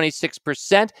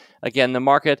 126%. Again, the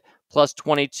market plus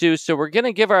 22. So we're going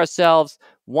to give ourselves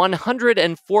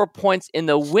 104 points in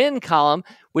the win column,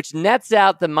 which nets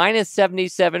out the minus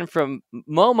 77 from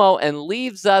Momo and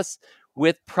leaves us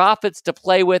with profits to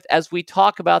play with as we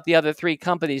talk about the other three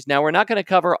companies. Now, we're not going to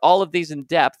cover all of these in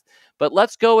depth, but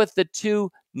let's go with the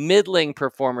two middling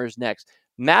performers next.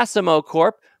 Massimo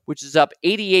Corp, which is up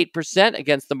 88%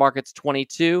 against the market's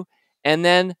 22. And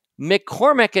then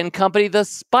McCormick and Company, the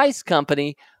spice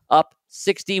company, up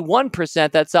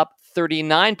 61%. That's up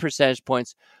 39 percentage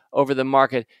points over the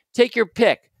market. Take your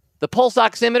pick, the pulse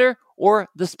oximeter or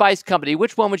the spice company.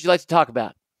 Which one would you like to talk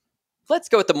about? Let's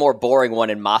go with the more boring one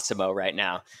in Massimo right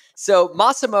now. So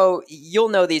Massimo, you'll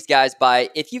know these guys by,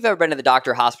 if you've ever been to the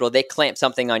doctor or hospital, they clamp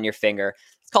something on your finger.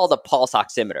 It's called a pulse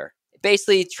oximeter,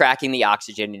 basically tracking the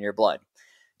oxygen in your blood.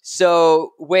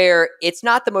 So where it's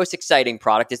not the most exciting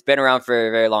product, it's been around for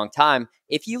a very long time.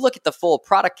 If you look at the full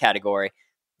product category,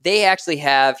 they actually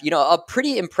have, a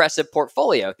pretty impressive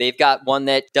portfolio. They've got one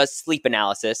that does sleep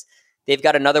analysis. They've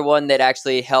got another one that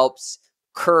actually helps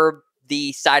curb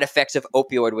the side effects of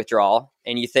opioid withdrawal.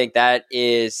 And you think that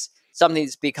is something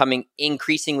that's becoming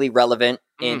increasingly relevant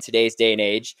in today's day and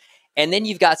age. And then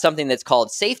you've got something that's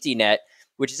called Safety Net,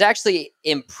 which is actually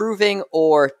improving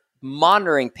or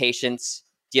monitoring patients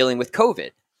dealing with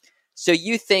COVID. So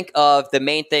you think of the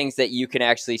main things that you can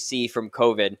actually see from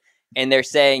COVID, and they're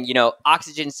saying,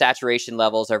 oxygen saturation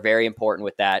levels are very important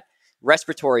with that,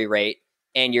 respiratory rate,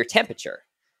 and your temperature.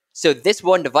 So this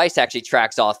one device actually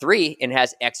tracks all three and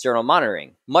has external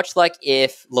monitoring. Much like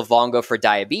if Livongo for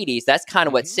diabetes, that's kind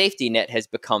of what Safety Net has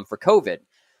become for COVID.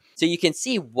 So you can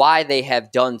see why they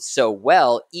have done so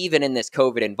well, even in this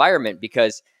COVID environment,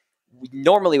 because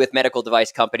normally with medical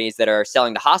device companies that are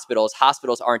selling to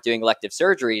hospitals aren't doing elective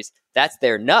surgeries. That's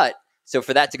their nut. So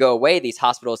for that to go away, these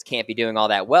hospitals can't be doing all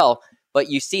that well. But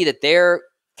you see that their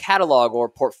catalog or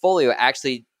portfolio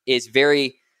actually is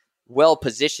very well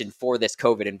positioned for this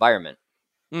COVID environment.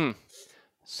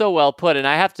 So well put. And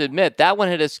I have to admit, that one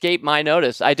had escaped my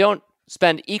notice. I don't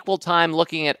spend equal time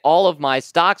looking at all of my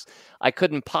stocks. I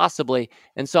couldn't possibly.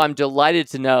 And so I'm delighted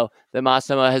to know that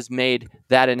Massimo has made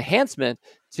that enhancement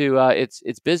to its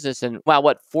business. And wow,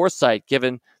 what foresight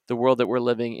given the world that we're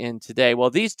living in today. Well,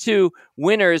 these two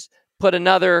winners put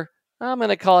another, I'm going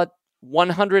to call it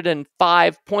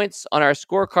 105 points on our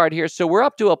scorecard here. So we're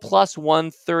up to a plus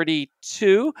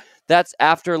 132. That's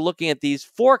after looking at these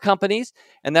four companies,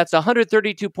 and that's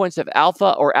 132 points of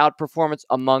alpha or outperformance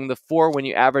among the four when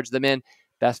you average them in.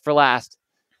 Best for last.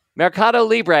 Mercado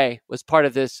Libre was part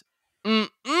of this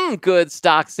good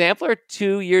stock sampler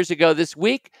 2 years ago this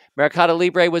week. Mercado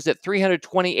Libre was at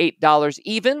 $328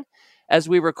 even. As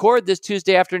we record this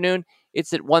Tuesday afternoon,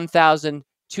 it's at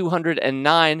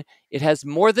 $1,209. It has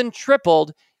more than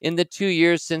tripled in the 2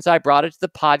 years since I brought it to the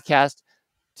podcast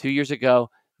 2 years ago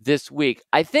this week.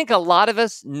 I think a lot of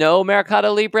us know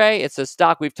Mercado Libre. It's a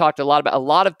stock we've talked a lot about. A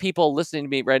lot of people listening to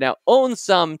me right now own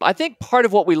some. I think part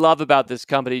of what we love about this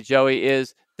company, Joey,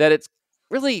 is that it's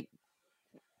really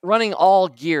running all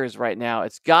gears right now.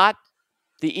 It's got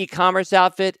the e-commerce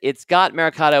outfit. It's got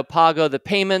Mercado Pago, the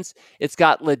payments. It's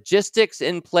got logistics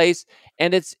in place.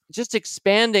 And it's just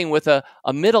expanding with a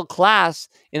middle class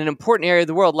in an important area of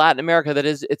the world, Latin America, that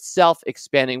is itself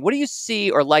expanding. What do you see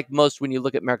or like most when you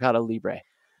look at Mercado Libre?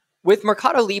 With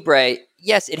Mercado Libre,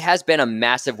 yes, it has been a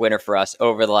massive winner for us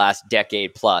over the last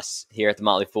decade plus here at the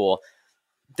Motley Fool.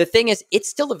 The thing is, it's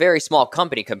still a very small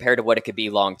company compared to what it could be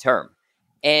long term.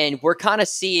 And we're kind of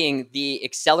seeing the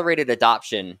accelerated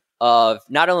adoption of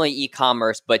not only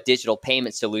e-commerce, but digital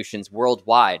payment solutions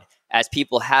worldwide, as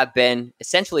people have been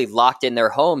essentially locked in their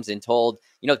homes and told,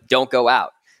 don't go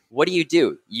out. What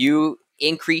do? You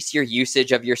increase your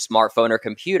usage of your smartphone or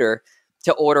computer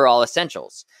to order all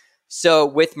essentials. So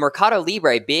with Mercado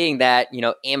Libre being that,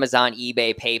 Amazon,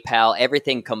 eBay, PayPal,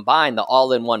 everything combined, the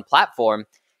all-in-one platform,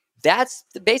 that's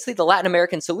basically the Latin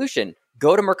American solution.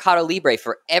 Go to Mercado Libre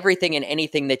for everything and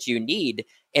anything that you need,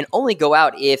 and only go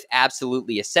out if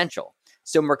absolutely essential.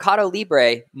 So Mercado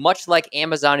Libre, much like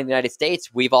Amazon in the United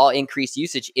States, we've all increased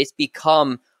usage. It's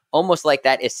become almost like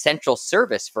that essential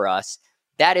service for us.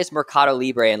 That is Mercado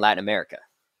Libre in Latin America.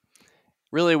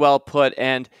 Really well put.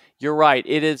 And you're right.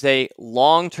 It is a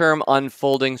long-term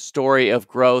unfolding story of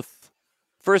growth.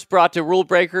 First brought to Rule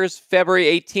Breakers, February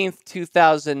 18th,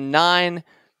 2009.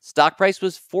 Stock price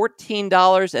was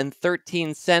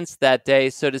 $14.13 that day.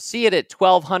 So to see it at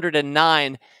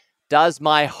 $1,209 does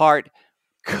my heart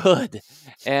good.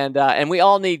 And we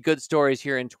all need good stories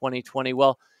here in 2020.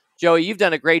 Well, Joey, you've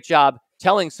done a great job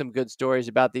telling some good stories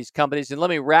about these companies. And let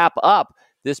me wrap up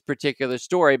this particular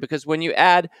story, because when you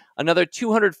add another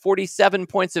 247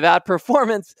 points of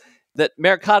outperformance that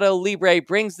Mercado Libre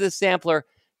brings this sampler,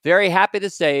 very happy to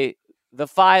say the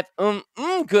five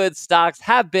good stocks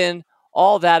have been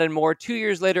all that and more. 2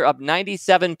 years later, up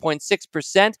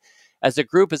 97.6%. As a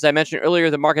group, as I mentioned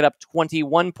earlier, the market up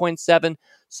 21.7%.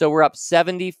 So we're up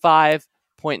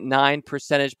 75.9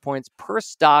 percentage points per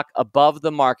stock above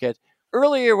the market.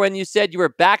 Earlier, when you said you were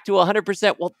back to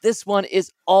 100%, well, this one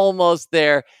is almost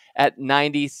there at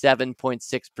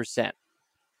 97.6%.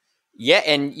 Yeah,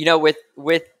 and with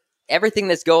everything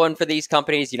that's going for these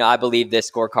companies, I believe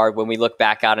this scorecard, when we look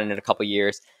back out in it a couple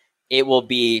years, it will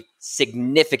be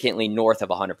significantly north of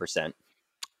 100%.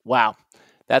 Wow.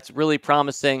 That's really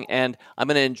promising, and I'm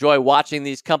going to enjoy watching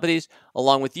these companies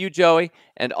along with you, Joey,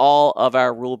 and all of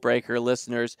our Rule Breaker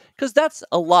listeners, because that's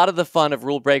a lot of the fun of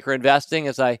Rule Breaker investing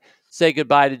as I say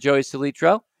goodbye to Joey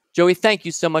Solitro. Joey, thank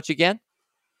you so much again.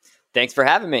 Thanks for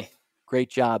having me. Great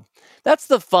job. That's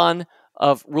the fun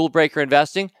of Rule Breaker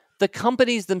investing, the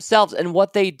companies themselves and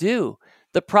what they do,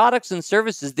 the products and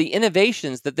services, the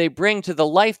innovations that they bring to the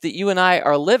life that you and I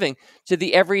are living, to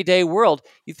the everyday world.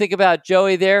 You think about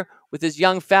Joey there with his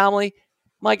young family.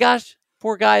 My gosh,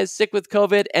 poor guy is sick with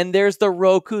COVID, and there's the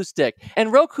Roku stick.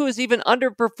 And Roku has even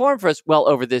underperformed for us well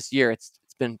over this year. It's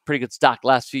been pretty good stock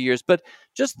last few years, but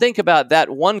just think about that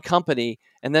one company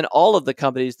and then all of the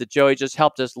companies that Joey just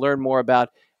helped us learn more about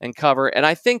and cover. And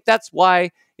I think that's why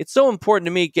it's so important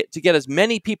to me to get as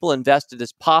many people invested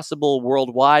as possible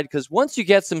worldwide, because once you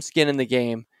get some skin in the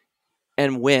game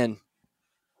and win,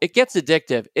 it gets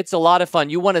addictive. It's a lot of fun.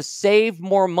 You want to save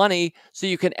more money so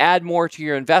you can add more to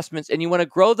your investments, and you want to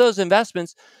grow those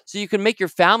investments so you can make your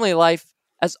family life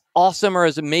as awesome or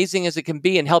as amazing as it can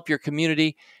be and help your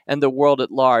community and the world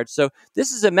at large. So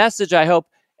this is a message I hope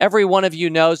every one of you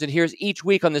knows and hears each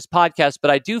week on this podcast, but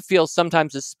I do feel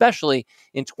sometimes, especially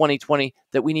in 2020,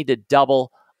 that we need to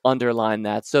double underline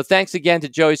that. So thanks again to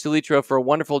Joey Solitro for a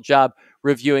wonderful job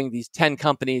reviewing these 10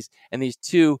 companies and these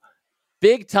 2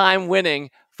 big-time winning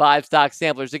 5-stock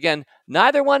samplers. Again,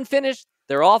 neither one finished.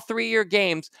 They're all 3-year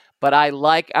games, but I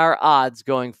like our odds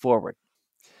going forward.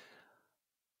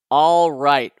 All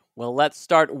right. Well, let's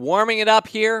start warming it up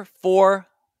here for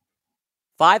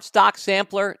 5-stock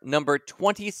sampler number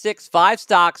 26, 5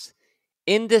 stocks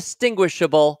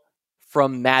indistinguishable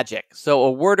from magic. So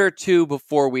a word or two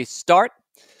before we start.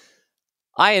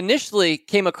 I initially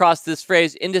came across this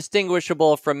phrase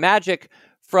indistinguishable from magic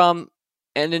from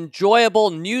an enjoyable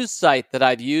news site that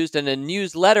I've used and a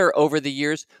newsletter over the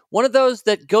years. One of those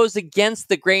that goes against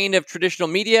the grain of traditional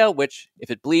media, which if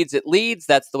it bleeds, it leads.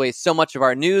 That's the way so much of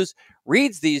our news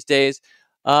reads these days.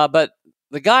 But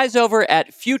the guys over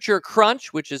at Future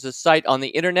Crunch, which is a site on the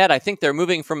internet, I think they're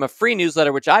moving from a free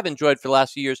newsletter, which I've enjoyed for the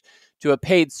last few years, to a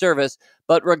paid service.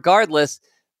 But regardless,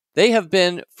 they have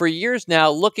been for years now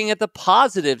looking at the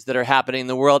positives that are happening in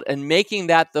the world and making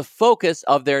that the focus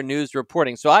of their news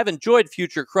reporting. So I've enjoyed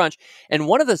Future Crunch, and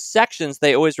one of the sections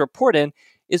they always report in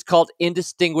is called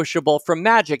Indistinguishable from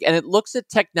Magic, and it looks at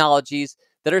technologies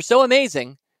that are so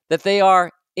amazing that they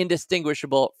are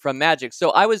indistinguishable from magic.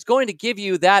 So I was going to give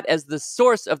you that as the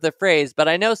source of the phrase, but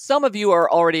I know some of you are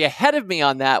already ahead of me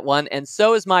on that one, and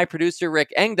so is my producer,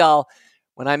 Rick Engdahl.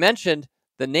 When I mentioned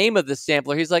the name of the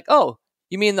sampler, he's like, oh,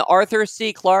 you mean the Arthur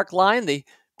C. Clarke line, the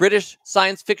British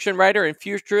science fiction writer and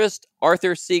futurist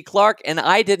Arthur C. Clarke? And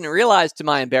I didn't realize, to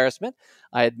my embarrassment,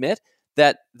 I admit,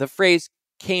 that the phrase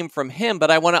came from him,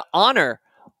 but I want to honor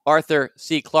Arthur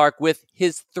C. Clarke with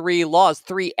his 3 laws,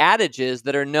 3 adages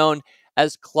that are known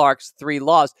as Clarke's 3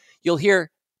 laws. You'll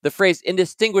hear the phrase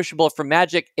indistinguishable from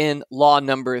magic in law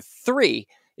number 3.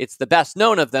 It's the best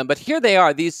known of them, but here they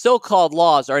are. These so-called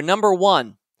laws are: number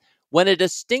 1, when a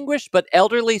distinguished but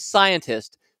elderly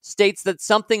scientist states that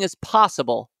something is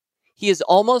possible, he is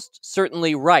almost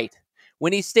certainly right.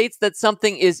 When he states that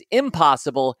something is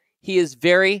impossible, he is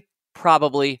very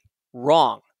probably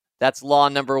wrong. That's law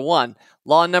number 1.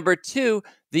 Law number 2,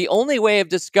 the only way of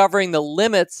discovering the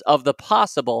limits of the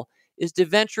possible is to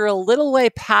venture a little way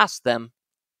past them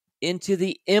into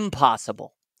the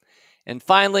impossible. And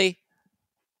finally,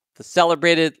 the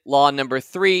celebrated law number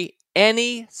 3,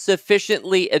 any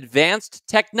sufficiently advanced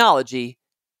technology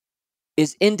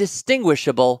is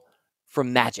indistinguishable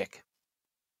from magic.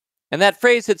 And that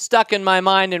phrase had stuck in my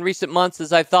mind in recent months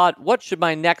as I thought, what should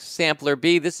my next sampler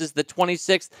be? This is the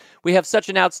 26th. We have such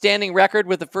an outstanding record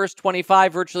with the first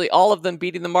 25, virtually all of them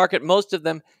beating the market, most of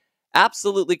them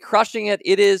absolutely crushing it.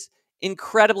 It is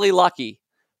incredibly lucky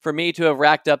for me to have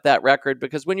racked up that record,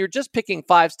 because when you're just picking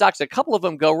 5 stocks, a couple of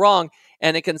them go wrong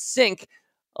and it can sink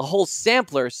a whole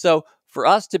sampler. So for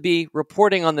us to be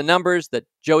reporting on the numbers that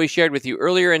Joey shared with you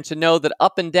earlier and to know that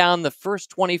up and down the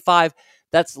first 25,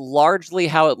 that's largely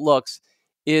how it looks,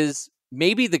 is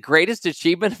maybe the greatest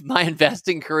achievement of my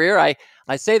investing career.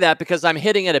 I say that because I'm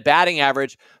hitting at a batting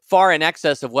average far in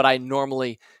excess of what I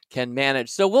normally can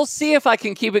manage. So we'll see if I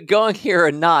can keep it going here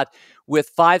or not with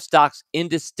 5 stocks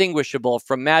indistinguishable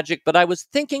from magic. But I was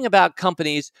thinking about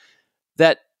companies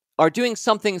that are doing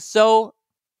something so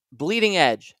bleeding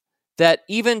edge that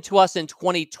even to us in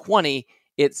 2020,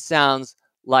 it sounds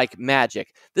like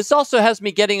magic. This also has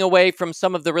me getting away from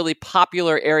some of the really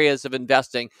popular areas of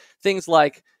investing, things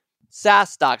like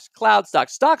SaaS stocks, cloud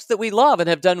stocks, stocks that we love and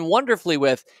have done wonderfully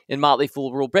with in Motley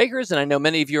Fool Rule Breakers. And I know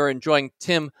many of you are enjoying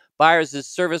Tim Byers'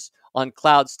 service on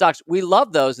cloud stocks. We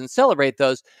love those and celebrate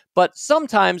those, but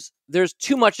sometimes there's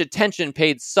too much attention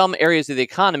paid some areas of the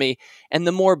economy, and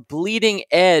the more bleeding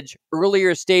edge,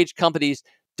 earlier stage companies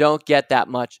don't get that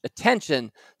much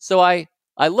attention. So I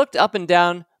looked up and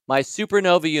down my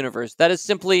supernova universe. That is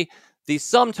simply the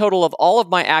sum total of all of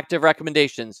my active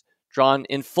recommendations, drawn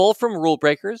in full from Rule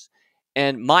Breakers,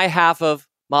 and my half of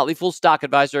Motley Fool Stock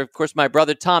Advisor. Of course, my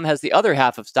brother Tom has the other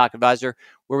half of Stock Advisor,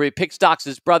 where we pick stocks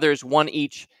as brothers, one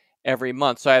each every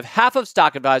month. So I have half of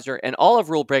Stock Advisor and all of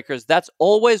Rule Breakers. That's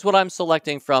always what I'm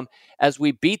selecting from as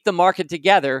we beat the market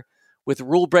together with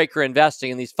Rule Breaker investing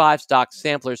in these 5 stock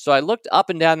samplers. So I looked up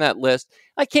and down that list.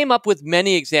 I came up with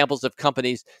many examples of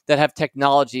companies that have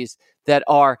technologies that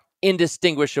are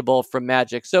indistinguishable from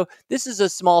magic. So this is a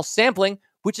small sampling,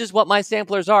 which is what my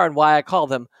samplers are and why I call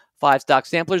them 5 stock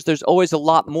samplers. There's always a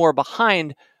lot more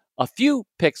behind a few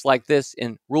picks like this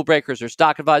in Rule Breakers or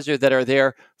Stock Advisor that are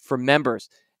there for members.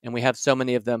 And we have so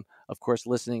many of them, of course,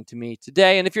 listening to me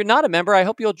today. And if you're not a member, I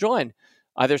hope you'll join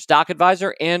either Stock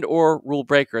Advisor and or Rule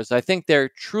Breakers. I think they're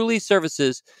truly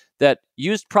services that,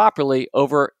 used properly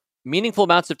over meaningful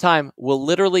amounts of time, will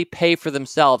literally pay for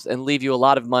themselves and leave you a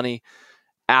lot of money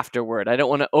afterward. I don't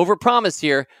want to overpromise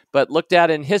here, but looked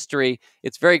at in history,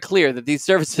 it's very clear that these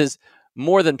services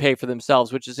more than pay for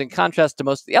themselves, which is in contrast to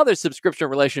most of the other subscription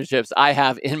relationships I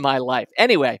have in my life.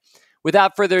 Anyway,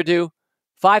 without further ado,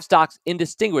 5 stocks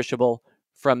indistinguishable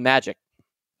from magic.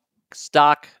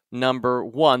 Stock number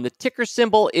 1. The ticker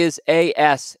symbol is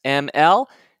ASML.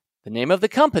 The name of the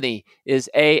company is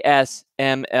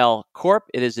ASML Corp.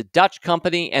 It is a Dutch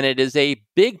company, and it is a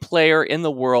big player in the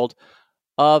world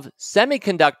of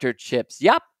semiconductor chips.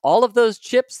 Yep, all of those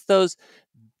chips, those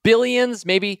billions,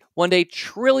 maybe one day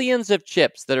trillions of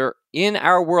chips that are in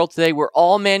our world today, were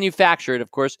all manufactured,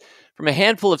 of course, from a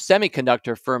handful of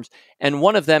semiconductor firms. And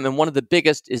one of them, and one of the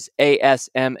biggest, is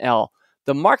ASML.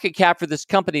 The market cap for this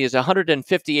company is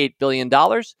 $158 billion.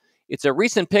 It's a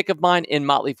recent pick of mine in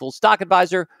Motley Fool Stock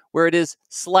Advisor, where it is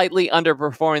slightly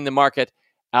underperforming the market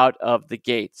out of the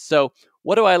gate. So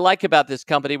what do I like about this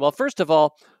company? Well, first of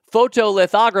all,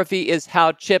 photolithography is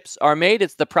how chips are made.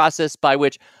 It's the process by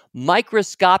which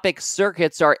microscopic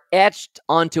circuits are etched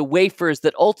onto wafers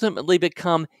that ultimately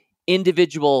become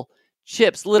individual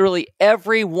chips. Literally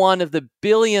every one of the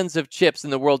billions of chips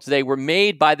in the world today were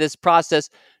made by this process.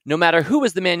 No matter who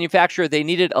was the manufacturer, they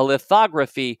needed a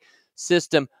lithography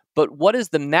system. But what is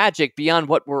the magic beyond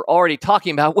what we're already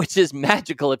talking about, which is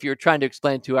magical if you're trying to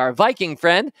explain to our Viking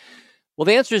friend? Well,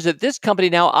 the answer is that this company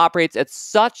now operates at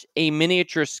such a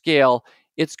miniature scale.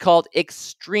 It's called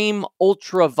extreme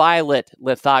ultraviolet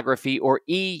lithography, or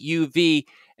EUV,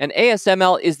 and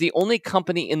ASML is the only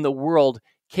company in the world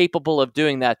capable of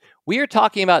doing that. We are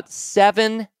talking about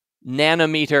 7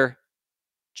 nanometer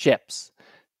chips.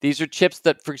 These are chips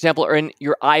that, for example, are in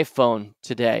your iPhone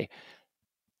today.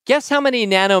 Guess how many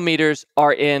nanometers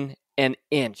are in an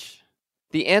inch?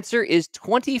 The answer is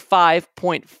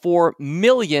 25.4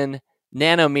 million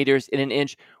nanometers in an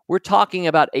inch. We're talking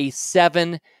about a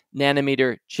 7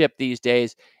 nanometer chip these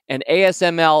days. And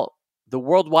ASML, the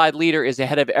worldwide leader, is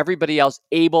ahead of everybody else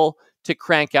able to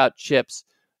crank out chips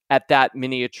at that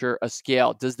miniature a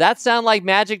scale. Does that sound like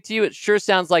magic to you? It sure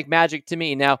sounds like magic to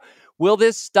me. Now, will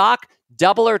this stock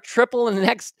double or triple in the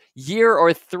next year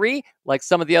or 3, like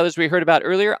some of the others we heard about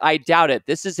earlier? I doubt it.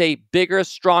 This is a bigger,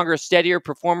 stronger, steadier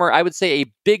performer. I would say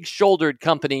a big-shouldered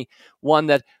company, one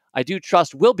that I do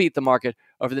trust will beat the market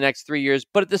over the next 3 years.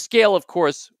 But at the scale, of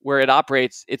course, where it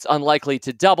operates, it's unlikely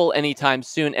to double anytime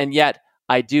soon. And yet,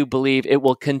 I do believe it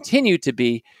will continue to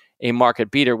be a market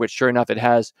beater, which sure enough it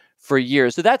has for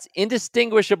years. So that's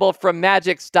indistinguishable from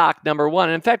magic stock number 1.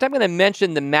 And in fact, I'm going to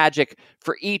mention the magic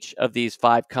for each of these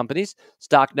 5 companies.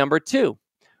 Stock number 2.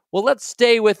 Well, let's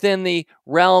stay within the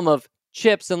realm of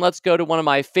chips and let's go to one of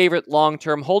my favorite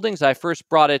long-term holdings. I first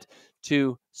brought it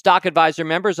to Stock Advisor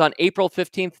members on April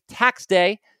 15th, tax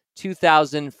day,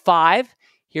 2005.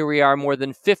 Here we are more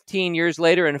than 15 years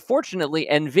later, and fortunately,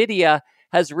 NVIDIA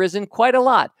has risen quite a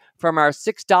lot from our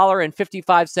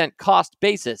 $6.55 cost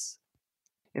basis.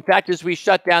 In fact, as we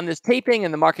shut down this taping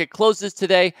and the market closes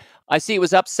today, I see it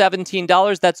was up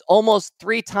 $17. That's almost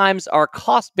 3 times our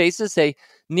cost basis, a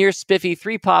near spiffy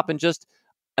 3-pop, and just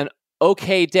an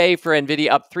okay day for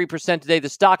NVIDIA, up 3% today. The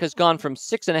stock has gone from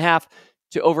 6.5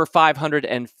 to over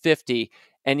 550.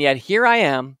 And yet here I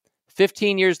am,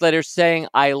 15 years later, saying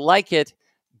I like it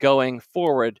going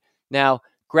forward. Now,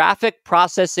 graphic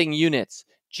processing units,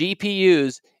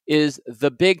 GPUs, is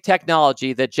the big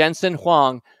technology that Jensen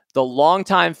Huang, the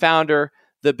longtime founder,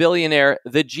 the billionaire,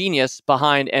 the genius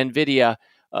behind NVIDIA.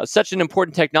 Such an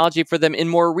important technology for them in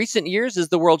more recent years as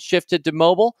the world shifted to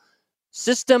mobile.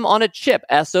 System on a chip,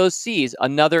 SoCs,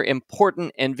 another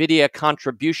important NVIDIA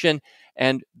contribution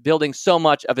and building so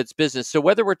much of its business. So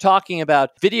whether we're talking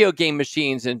about video game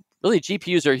machines, and really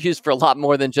GPUs are used for a lot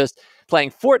more than just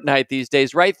playing Fortnite these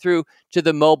days, right through to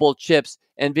the mobile chips,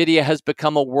 NVIDIA has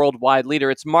become a worldwide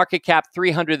leader. Its market cap,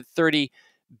 $330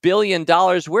 billion.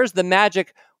 Where's the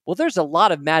magic? Well, there's a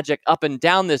lot of magic up and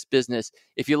down this business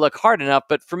if you look hard enough.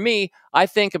 But for me, I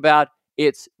think about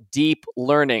it's deep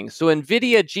learning. So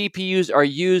NVIDIA GPUs are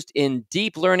used in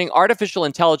deep learning, artificial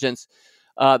intelligence.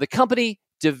 The company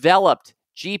developed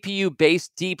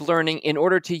GPU-based deep learning in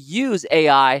order to use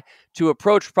AI to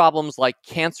approach problems like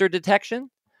cancer detection,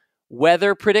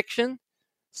 weather prediction,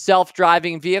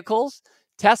 self-driving vehicles.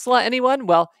 Tesla, anyone?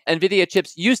 Well, NVIDIA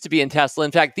chips used to be in Tesla.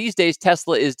 In fact, these days,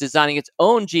 Tesla is designing its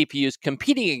own GPUs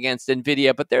competing against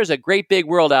NVIDIA, but there's a great big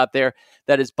world out there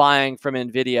that is buying from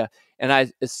NVIDIA. And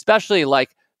I especially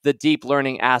like the deep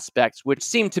learning aspects, which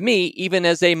seem to me, even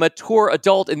as a mature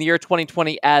adult in the year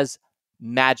 2020, as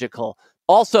magical.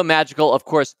 Also magical, of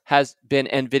course, has been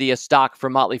NVIDIA stock for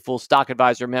Motley Fool Stock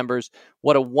Advisor members.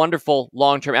 What a wonderful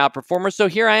long-term outperformer. So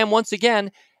here I am once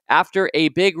again, after a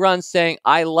big run, saying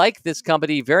I like this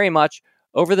company very much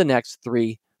over the next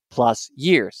 3+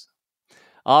 years.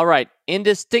 All right,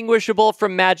 indistinguishable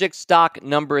from Magic stock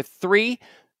number 3.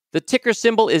 The ticker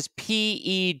symbol is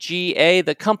PEGA.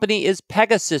 The company is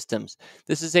Pegasystems.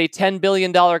 This is a $10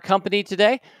 billion company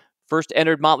today. First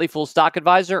entered Motley Fool Stock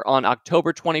Advisor on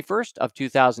October 21st of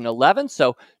 2011.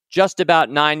 So just about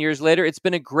 9 years later, it's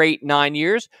been a great 9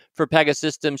 years for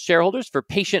Pegasystems shareholders, for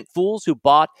patient fools who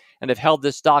bought and have held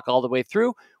this stock all the way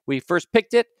through. We first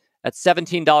picked it at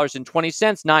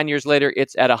 $17.20. 9 years later,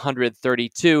 it's at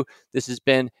 $132. This has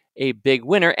been a big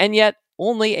winner, and yet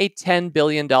only a $10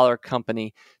 billion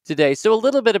company today. So a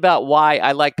little bit about why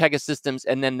I like Pegasystems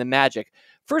and then the magic.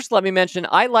 First, let me mention,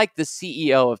 I like the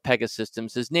CEO of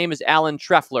Pegasystems. His name is Alan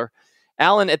Trefler.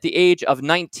 Alan, at the age of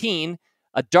 19,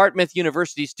 a Dartmouth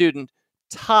University student,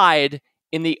 tied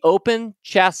in the Open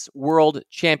Chess World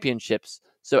Championships.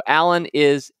 So Alan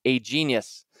is a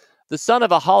genius. The son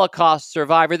of a Holocaust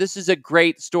survivor, this is a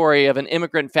great story of an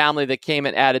immigrant family that came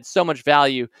and added so much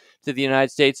value to the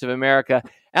United States of America.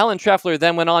 Alan Trefler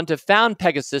then went on to found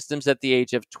Pegasystems at the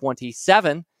age of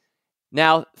 27.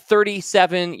 Now,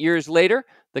 37 years later,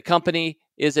 the company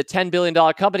is a $10 billion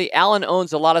company. Alan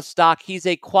owns a lot of stock. He's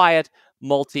a quiet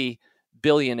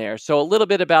multi-billionaire. So a little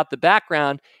bit about the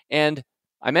background. And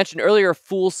I mentioned earlier,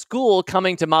 Fool School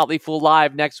coming to Motley Fool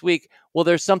Live next week. Well,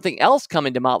 there's something else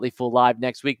coming to Motley Fool Live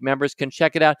next week. Members can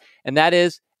check it out. And that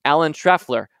is Alan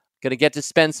Trefler. Going to get to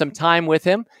spend some time with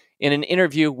him in an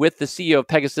interview with the CEO of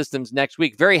Pegasystems next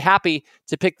week. Very happy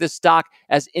to pick this stock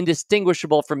as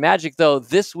indistinguishable from Magic, though,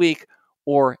 this week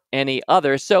or any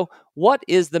other. So what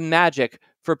is the magic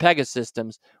for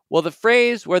Pegasystems? Well, the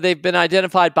phrase where they've been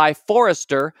identified by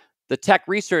Forrester, the tech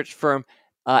research firm,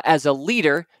 as a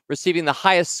leader receiving the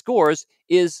highest scores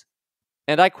is,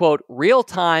 and I quote,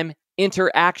 real-time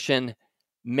interaction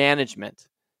management,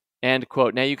 end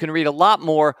quote. Now, you can read a lot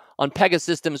more on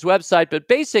Pegasystems' website, but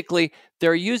basically,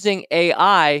 they're using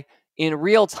AI in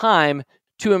real time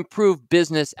to improve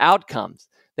business outcomes.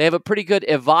 They have a pretty good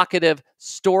evocative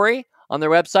story on their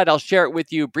website. I'll share it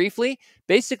with you briefly.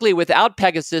 Basically, without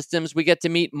Pegasystems, we get to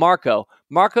meet Marco.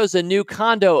 Marco's a new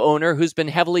condo owner who's been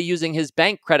heavily using his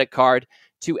bank credit card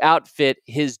to outfit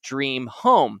his dream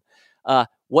home.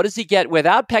 What does he get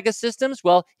without Pegasystems?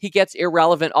 Well, he gets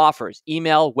irrelevant offers,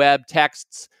 email, web,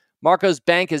 texts. Marco's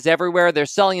bank is everywhere. They're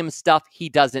selling him stuff he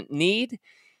doesn't need.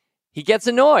 He gets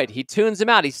annoyed. He tunes him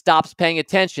out. He stops paying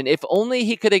attention. If only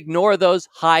he could ignore those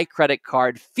high credit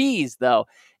card fees, though.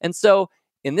 And so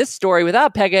in this story,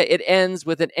 without Pega, it ends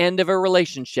with an end of a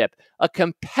relationship. A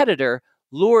competitor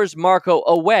lures Marco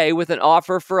away with an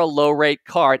offer for a low-rate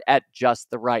card at just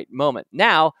the right moment.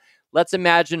 Now, let's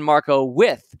imagine Marco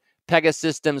with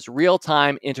Pegasystems'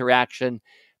 real-time interaction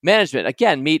management.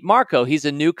 Again, meet Marco. He's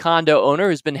a new condo owner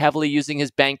who's been heavily using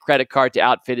his bank credit card to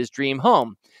outfit his dream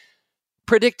home.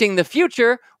 Predicting the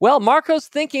future, well, Marco's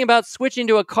thinking about switching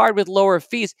to a card with lower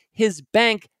fees. His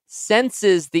bank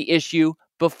senses the issue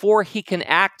before he can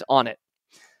act on it.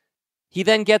 He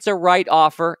then gets a right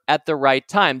offer at the right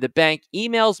time. The bank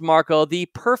emails Marco the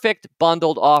perfect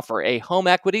bundled offer, a home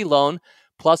equity loan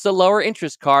plus a lower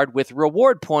interest card with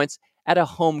reward points at a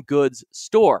home goods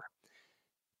store.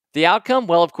 The outcome?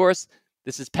 Well, of course,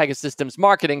 this is Pegasystems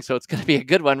marketing, so it's going to be a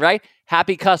good one, right?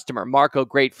 Happy customer. Marco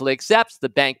gratefully accepts. The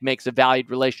bank makes a valued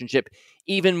relationship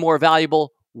even more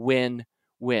valuable.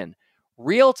 Win-win.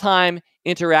 Real-time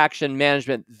interaction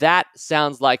management. That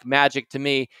sounds like magic to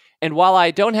me. And while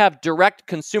I don't have direct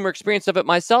consumer experience of it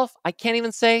myself, I can't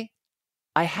even say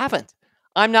I haven't.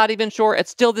 I'm not even sure at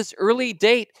still this early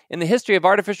date in the history of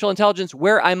artificial intelligence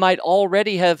where I might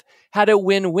already have had a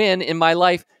win-win in my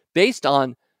life based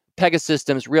on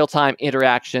Pegasystems real-time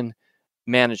interaction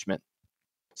management.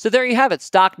 So there you have it,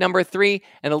 stock number 3,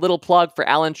 and a little plug for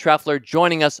Alan Trefler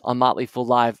joining us on Motley Fool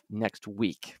Live next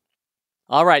week.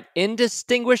 All right,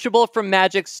 indistinguishable from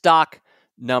magic, stock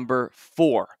number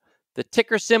 4. The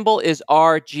ticker symbol is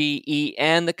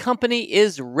RGEN. The company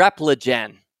is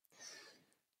Repligen.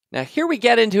 Now, here we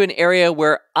get into an area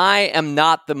where I am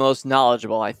not the most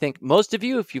knowledgeable. I think most of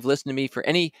you, if you've listened to me for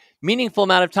any meaningful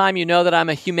amount of time, you know that I'm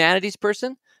a humanities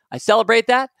person. I celebrate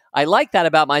that. I like that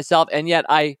about myself, and yet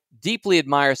I deeply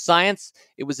admire science.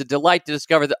 It was a delight to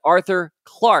discover that Arthur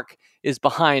Clarke is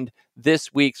behind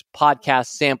this week's podcast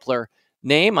sampler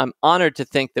name. I'm honored to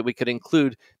think that we could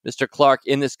include Mr. Clarke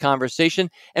in this conversation.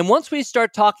 And once we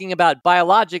start talking about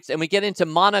biologics and we get into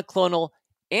monoclonal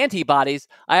antibodies,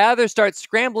 I either start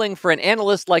scrambling for an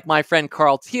analyst like my friend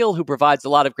Carl Teal, who provides a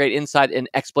lot of great insight and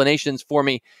explanations for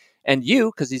me and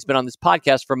you, because he's been on this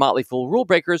podcast for Motley Fool Rule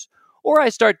Breakers, or I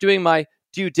start doing my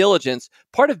due diligence.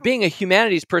 Part of being a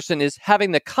humanities person is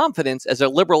having the confidence as a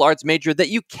liberal arts major that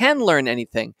you can learn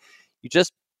anything. You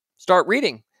just start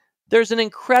reading. There's an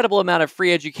incredible amount of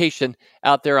free education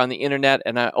out there on the internet,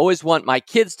 and I always want my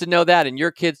kids to know that and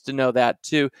your kids to know that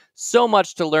too. So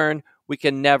much to learn. We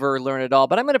can never learn it all.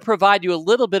 But I'm going to provide you a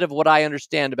little bit of what I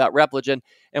understand about Repligen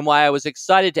and why I was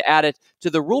excited to add it to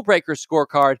the Rule Breaker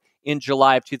scorecard in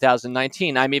July of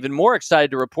 2019. I'm even more excited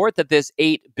to report that this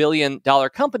 $8 billion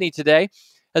company today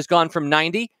has gone from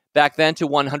 90 back then to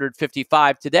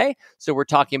 155 today. So we're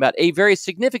talking about a very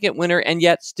significant winner and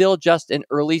yet still just an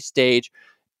early stage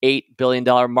 $8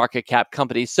 billion market cap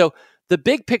company. So the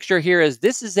big picture here is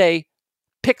this is a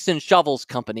picks and shovels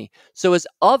company. So as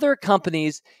other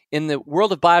companies in the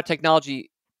world of biotechnology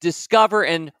discover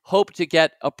and hope to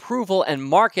get approval and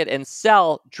market and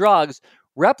sell drugs,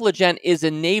 Repligen is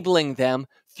enabling them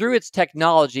through its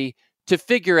technology to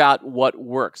figure out what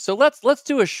works. So let's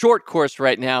do a short course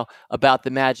right now about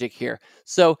the magic here.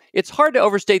 So it's hard to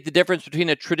overstate the difference between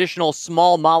a traditional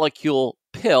small molecule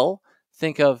pill,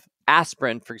 think of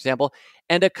aspirin, for example,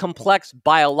 and a complex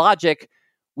biologic,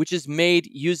 which is made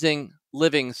using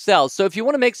living cells. So if you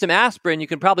want to make some aspirin, you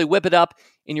can probably whip it up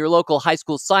in your local high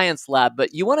school science lab,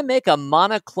 but you want to make a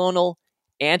monoclonal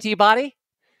antibody?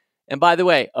 And by the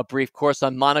way, a brief course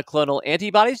on monoclonal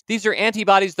antibodies. These are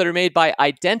antibodies that are made by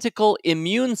identical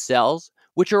immune cells,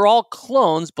 which are all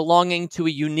clones belonging to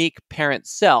a unique parent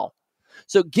cell.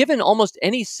 So given almost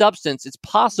any substance, it's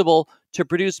possible to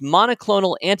produce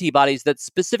monoclonal antibodies that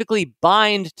specifically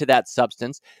bind to that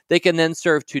substance. They can then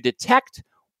serve to detect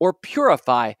or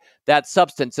purify that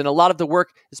substance. And a lot of the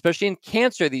work, especially in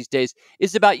cancer these days,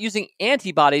 is about using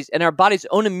antibodies and our body's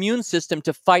own immune system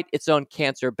to fight its own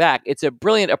cancer back. It's a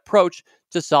brilliant approach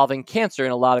to solving cancer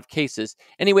in a lot of cases.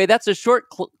 Anyway, that's a short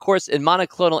course in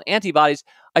monoclonal antibodies.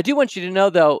 I do want you to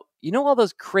know, though, you know all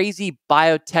those crazy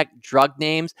biotech drug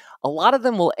names? A lot of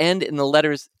them will end in the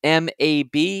letters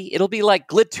MAB. It'll be like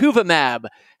glituvimab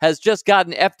has just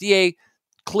gotten FDA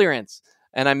clearance.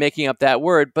 And I'm making up that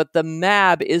word, but the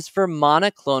MAB is for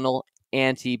monoclonal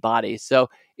antibody. So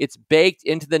it's baked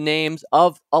into the names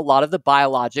of a lot of the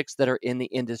biologics that are in the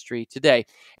industry today.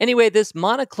 Anyway, this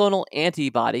monoclonal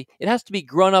antibody, it has to be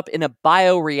grown up in a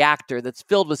bioreactor that's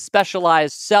filled with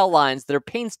specialized cell lines that are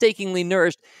painstakingly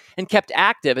nourished and kept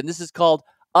active. And this is called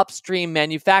upstream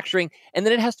manufacturing. And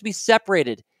then it has to be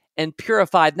separated and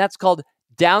purified. And that's called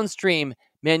downstream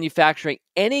manufacturing.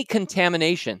 Any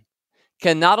contamination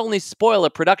can not only spoil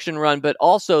a production run, but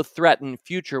also threaten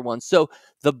future ones. So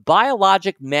the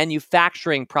biologic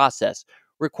manufacturing process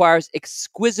requires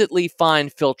exquisitely fine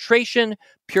filtration,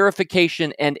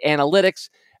 purification, and analytics,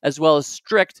 as well as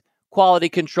strict quality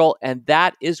control. And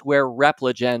that is where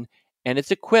Repligen and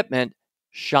its equipment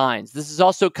shines. This is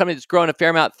also a company that's grown a fair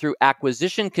amount through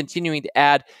acquisition, continuing to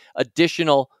add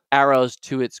additional arrows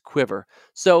to its quiver.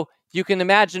 So you can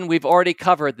imagine we've already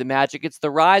covered the magic. It's the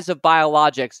rise of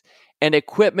biologics and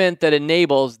equipment that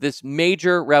enables this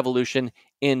major revolution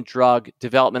in drug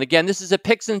development. Again, this is a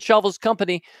picks and shovels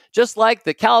company, just like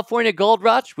the California gold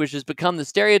rush, which has become the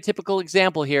stereotypical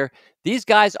example here. These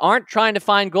guys aren't trying to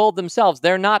find gold themselves.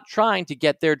 They're not trying to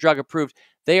get their drug approved.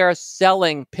 They are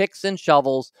selling picks and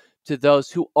shovels to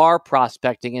those who are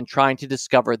prospecting and trying to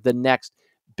discover the next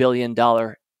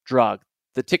billion-dollar drug.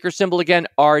 The ticker symbol again,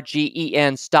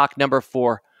 RGEN, stock number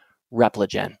 4,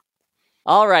 Repligen.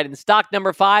 All right, and stock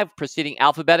number 5, proceeding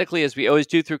alphabetically as we always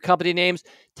do through company names,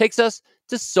 takes us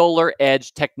to Solar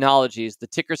Edge Technologies. The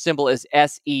ticker symbol is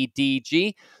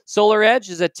SEDG. Solar Edge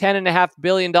is a $10.5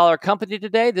 billion company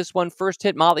today. This one first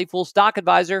hit Motley Fool Stock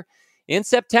Advisor in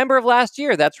September of last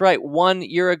year. That's right, 1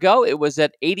 year ago. It was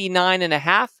at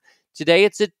 89.5. Today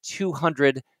it's at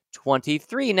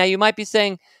 223. Now you might be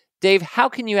saying, Dave, how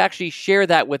can you actually share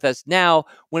that with us now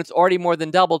when it's already more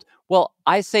than doubled? Well,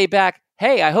 I say back,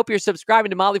 hey, I hope you're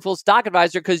subscribing to Motley Fool Stock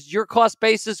Advisor because your cost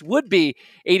basis would be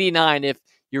 89 if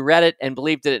you read it and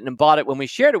believed it and bought it when we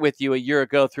shared it with you a year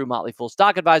ago through Motley Fool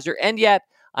Stock Advisor. And yet,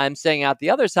 I'm saying out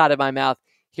the other side of my mouth,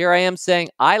 here I am saying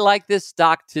I like this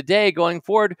stock today going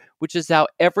forward, which is how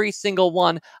every single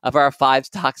one of our 5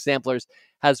 stock samplers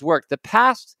has worked. The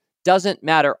past doesn't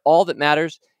matter. All that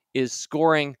matters is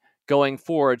scoring going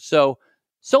forward. So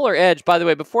Solar Edge, by the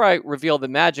way, before I reveal the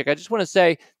magic, I just want to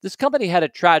say this company had a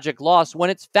tragic loss when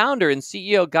its founder and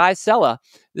CEO, Guy Sella,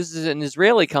 this is an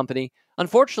Israeli company,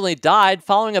 unfortunately died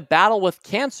following a battle with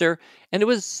cancer, and it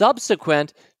was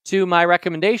subsequent to my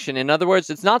recommendation. In other words,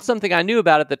 it's not something I knew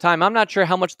about at the time. I'm not sure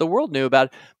how much the world knew about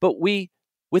it, but we,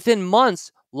 within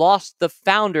months, lost the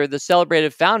founder, the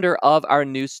celebrated founder of our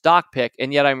new stock pick.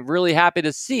 And yet I'm really happy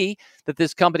to see that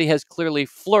this company has clearly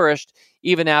flourished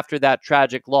even after that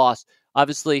tragic loss.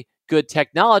 Obviously, good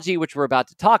technology, which we're about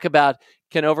to talk about,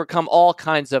 can overcome all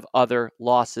kinds of other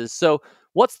losses. So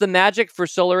what's the magic for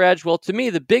Solar Edge? Well, to me,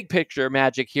 the big picture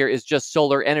magic here is just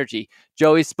solar energy.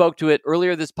 Joey spoke to it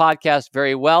earlier this podcast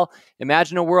very well.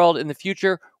 Imagine a world in the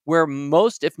future where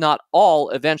most, if not all,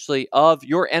 eventually of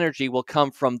your energy will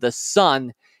come from the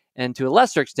sun and to a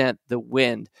lesser extent, the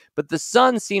wind. But the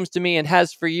sun seems to me, and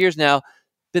has for years now,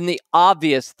 been the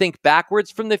obvious think backwards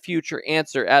from the future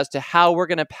answer as to how we're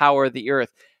going to power the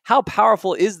earth. How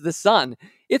powerful is the sun?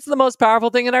 It's the most powerful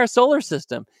thing in our solar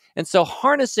system. And so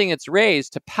harnessing its rays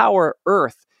to power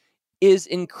Earth is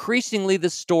increasingly the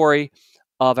story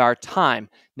of our time.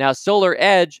 Now, Solar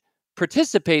Edge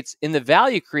participates in the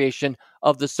value creation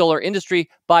of the solar industry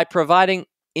by providing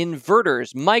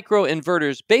inverters, micro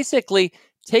inverters, basically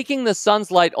taking the sun's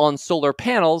light on solar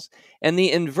panels, and the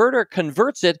inverter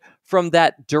converts it from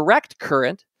that direct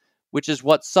current, which is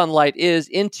what sunlight is,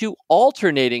 into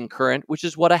alternating current, which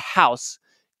is what a house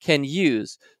can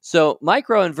use. So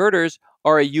microinverters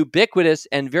are a ubiquitous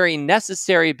and very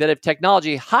necessary bit of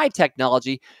technology, high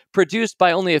technology, produced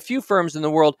by only a few firms in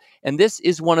the world, and this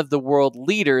is one of the world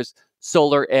leaders,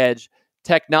 Solar Edge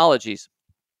Technologies.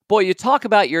 Boy, you talk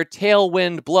about your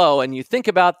tailwind blow and you think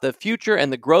about the future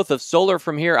and the growth of solar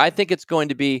from here, I think it's going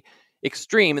to be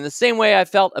extreme. In the same way I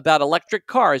felt about electric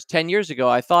cars 10 years ago,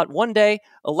 I thought one day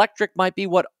electric might be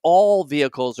what all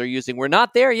vehicles are using. We're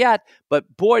not there yet, but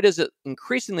boy, does it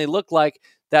increasingly look like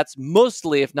that's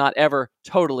mostly, if not ever,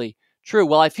 totally true.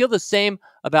 Well, I feel the same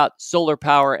about solar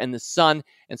power and the sun,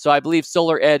 and so I believe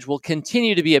Solar Edge will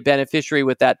continue to be a beneficiary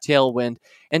with that tailwind.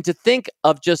 And to think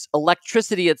of just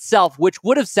electricity itself, which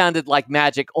would have sounded like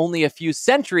magic only a few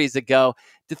centuries ago,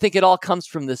 to think it all comes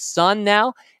from the sun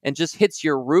now and just hits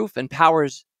your roof and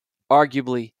powers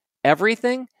arguably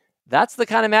everything, that's the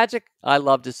kind of magic I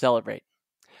love to celebrate.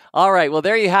 All right, well,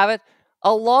 there you have it.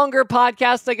 A longer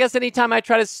podcast, I guess, anytime I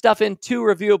try to stuff in 2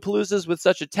 Review-A-Paloozas with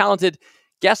such a talented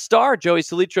guest star, Joey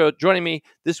Salitro, joining me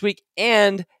this week,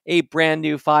 and a brand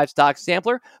new 5-stock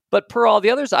sampler. But per all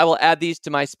the others, I will add these to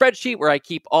my spreadsheet where I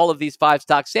keep all of these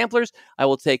 5-stock samplers. I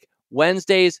will take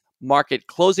Wednesday's market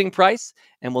closing price,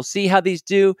 and we'll see how these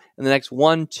do in the next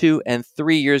 1, 2, and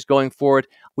 3 years going forward.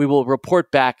 We will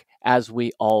report back as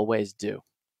we always do.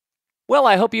 Well,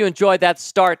 I hope you enjoyed that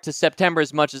start to September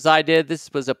as much as I did.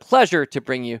 This was a pleasure to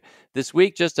bring you this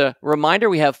week. Just a reminder,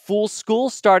 we have Fool School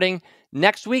starting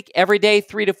next week, every day,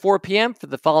 3 to 4 p.m. for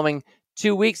the following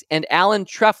 2 weeks. And Alan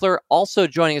Treffler also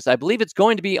joining us. I believe it's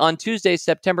going to be on Tuesday,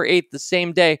 September 8th, the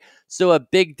same day. So a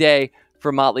big day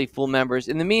for Motley Fool members.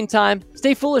 In the meantime,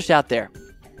 stay foolish out there.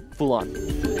 Fool on.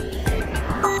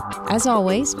 As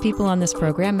always, people on this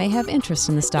program may have interest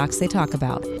in the stocks they talk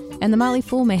about, and the Motley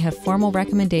Fool may have formal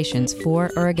recommendations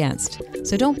for or against.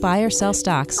 So don't buy or sell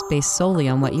stocks based solely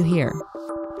on what you hear.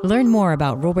 Learn more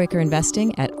about rule breaker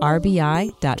investing at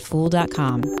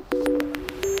rbi.fool.com.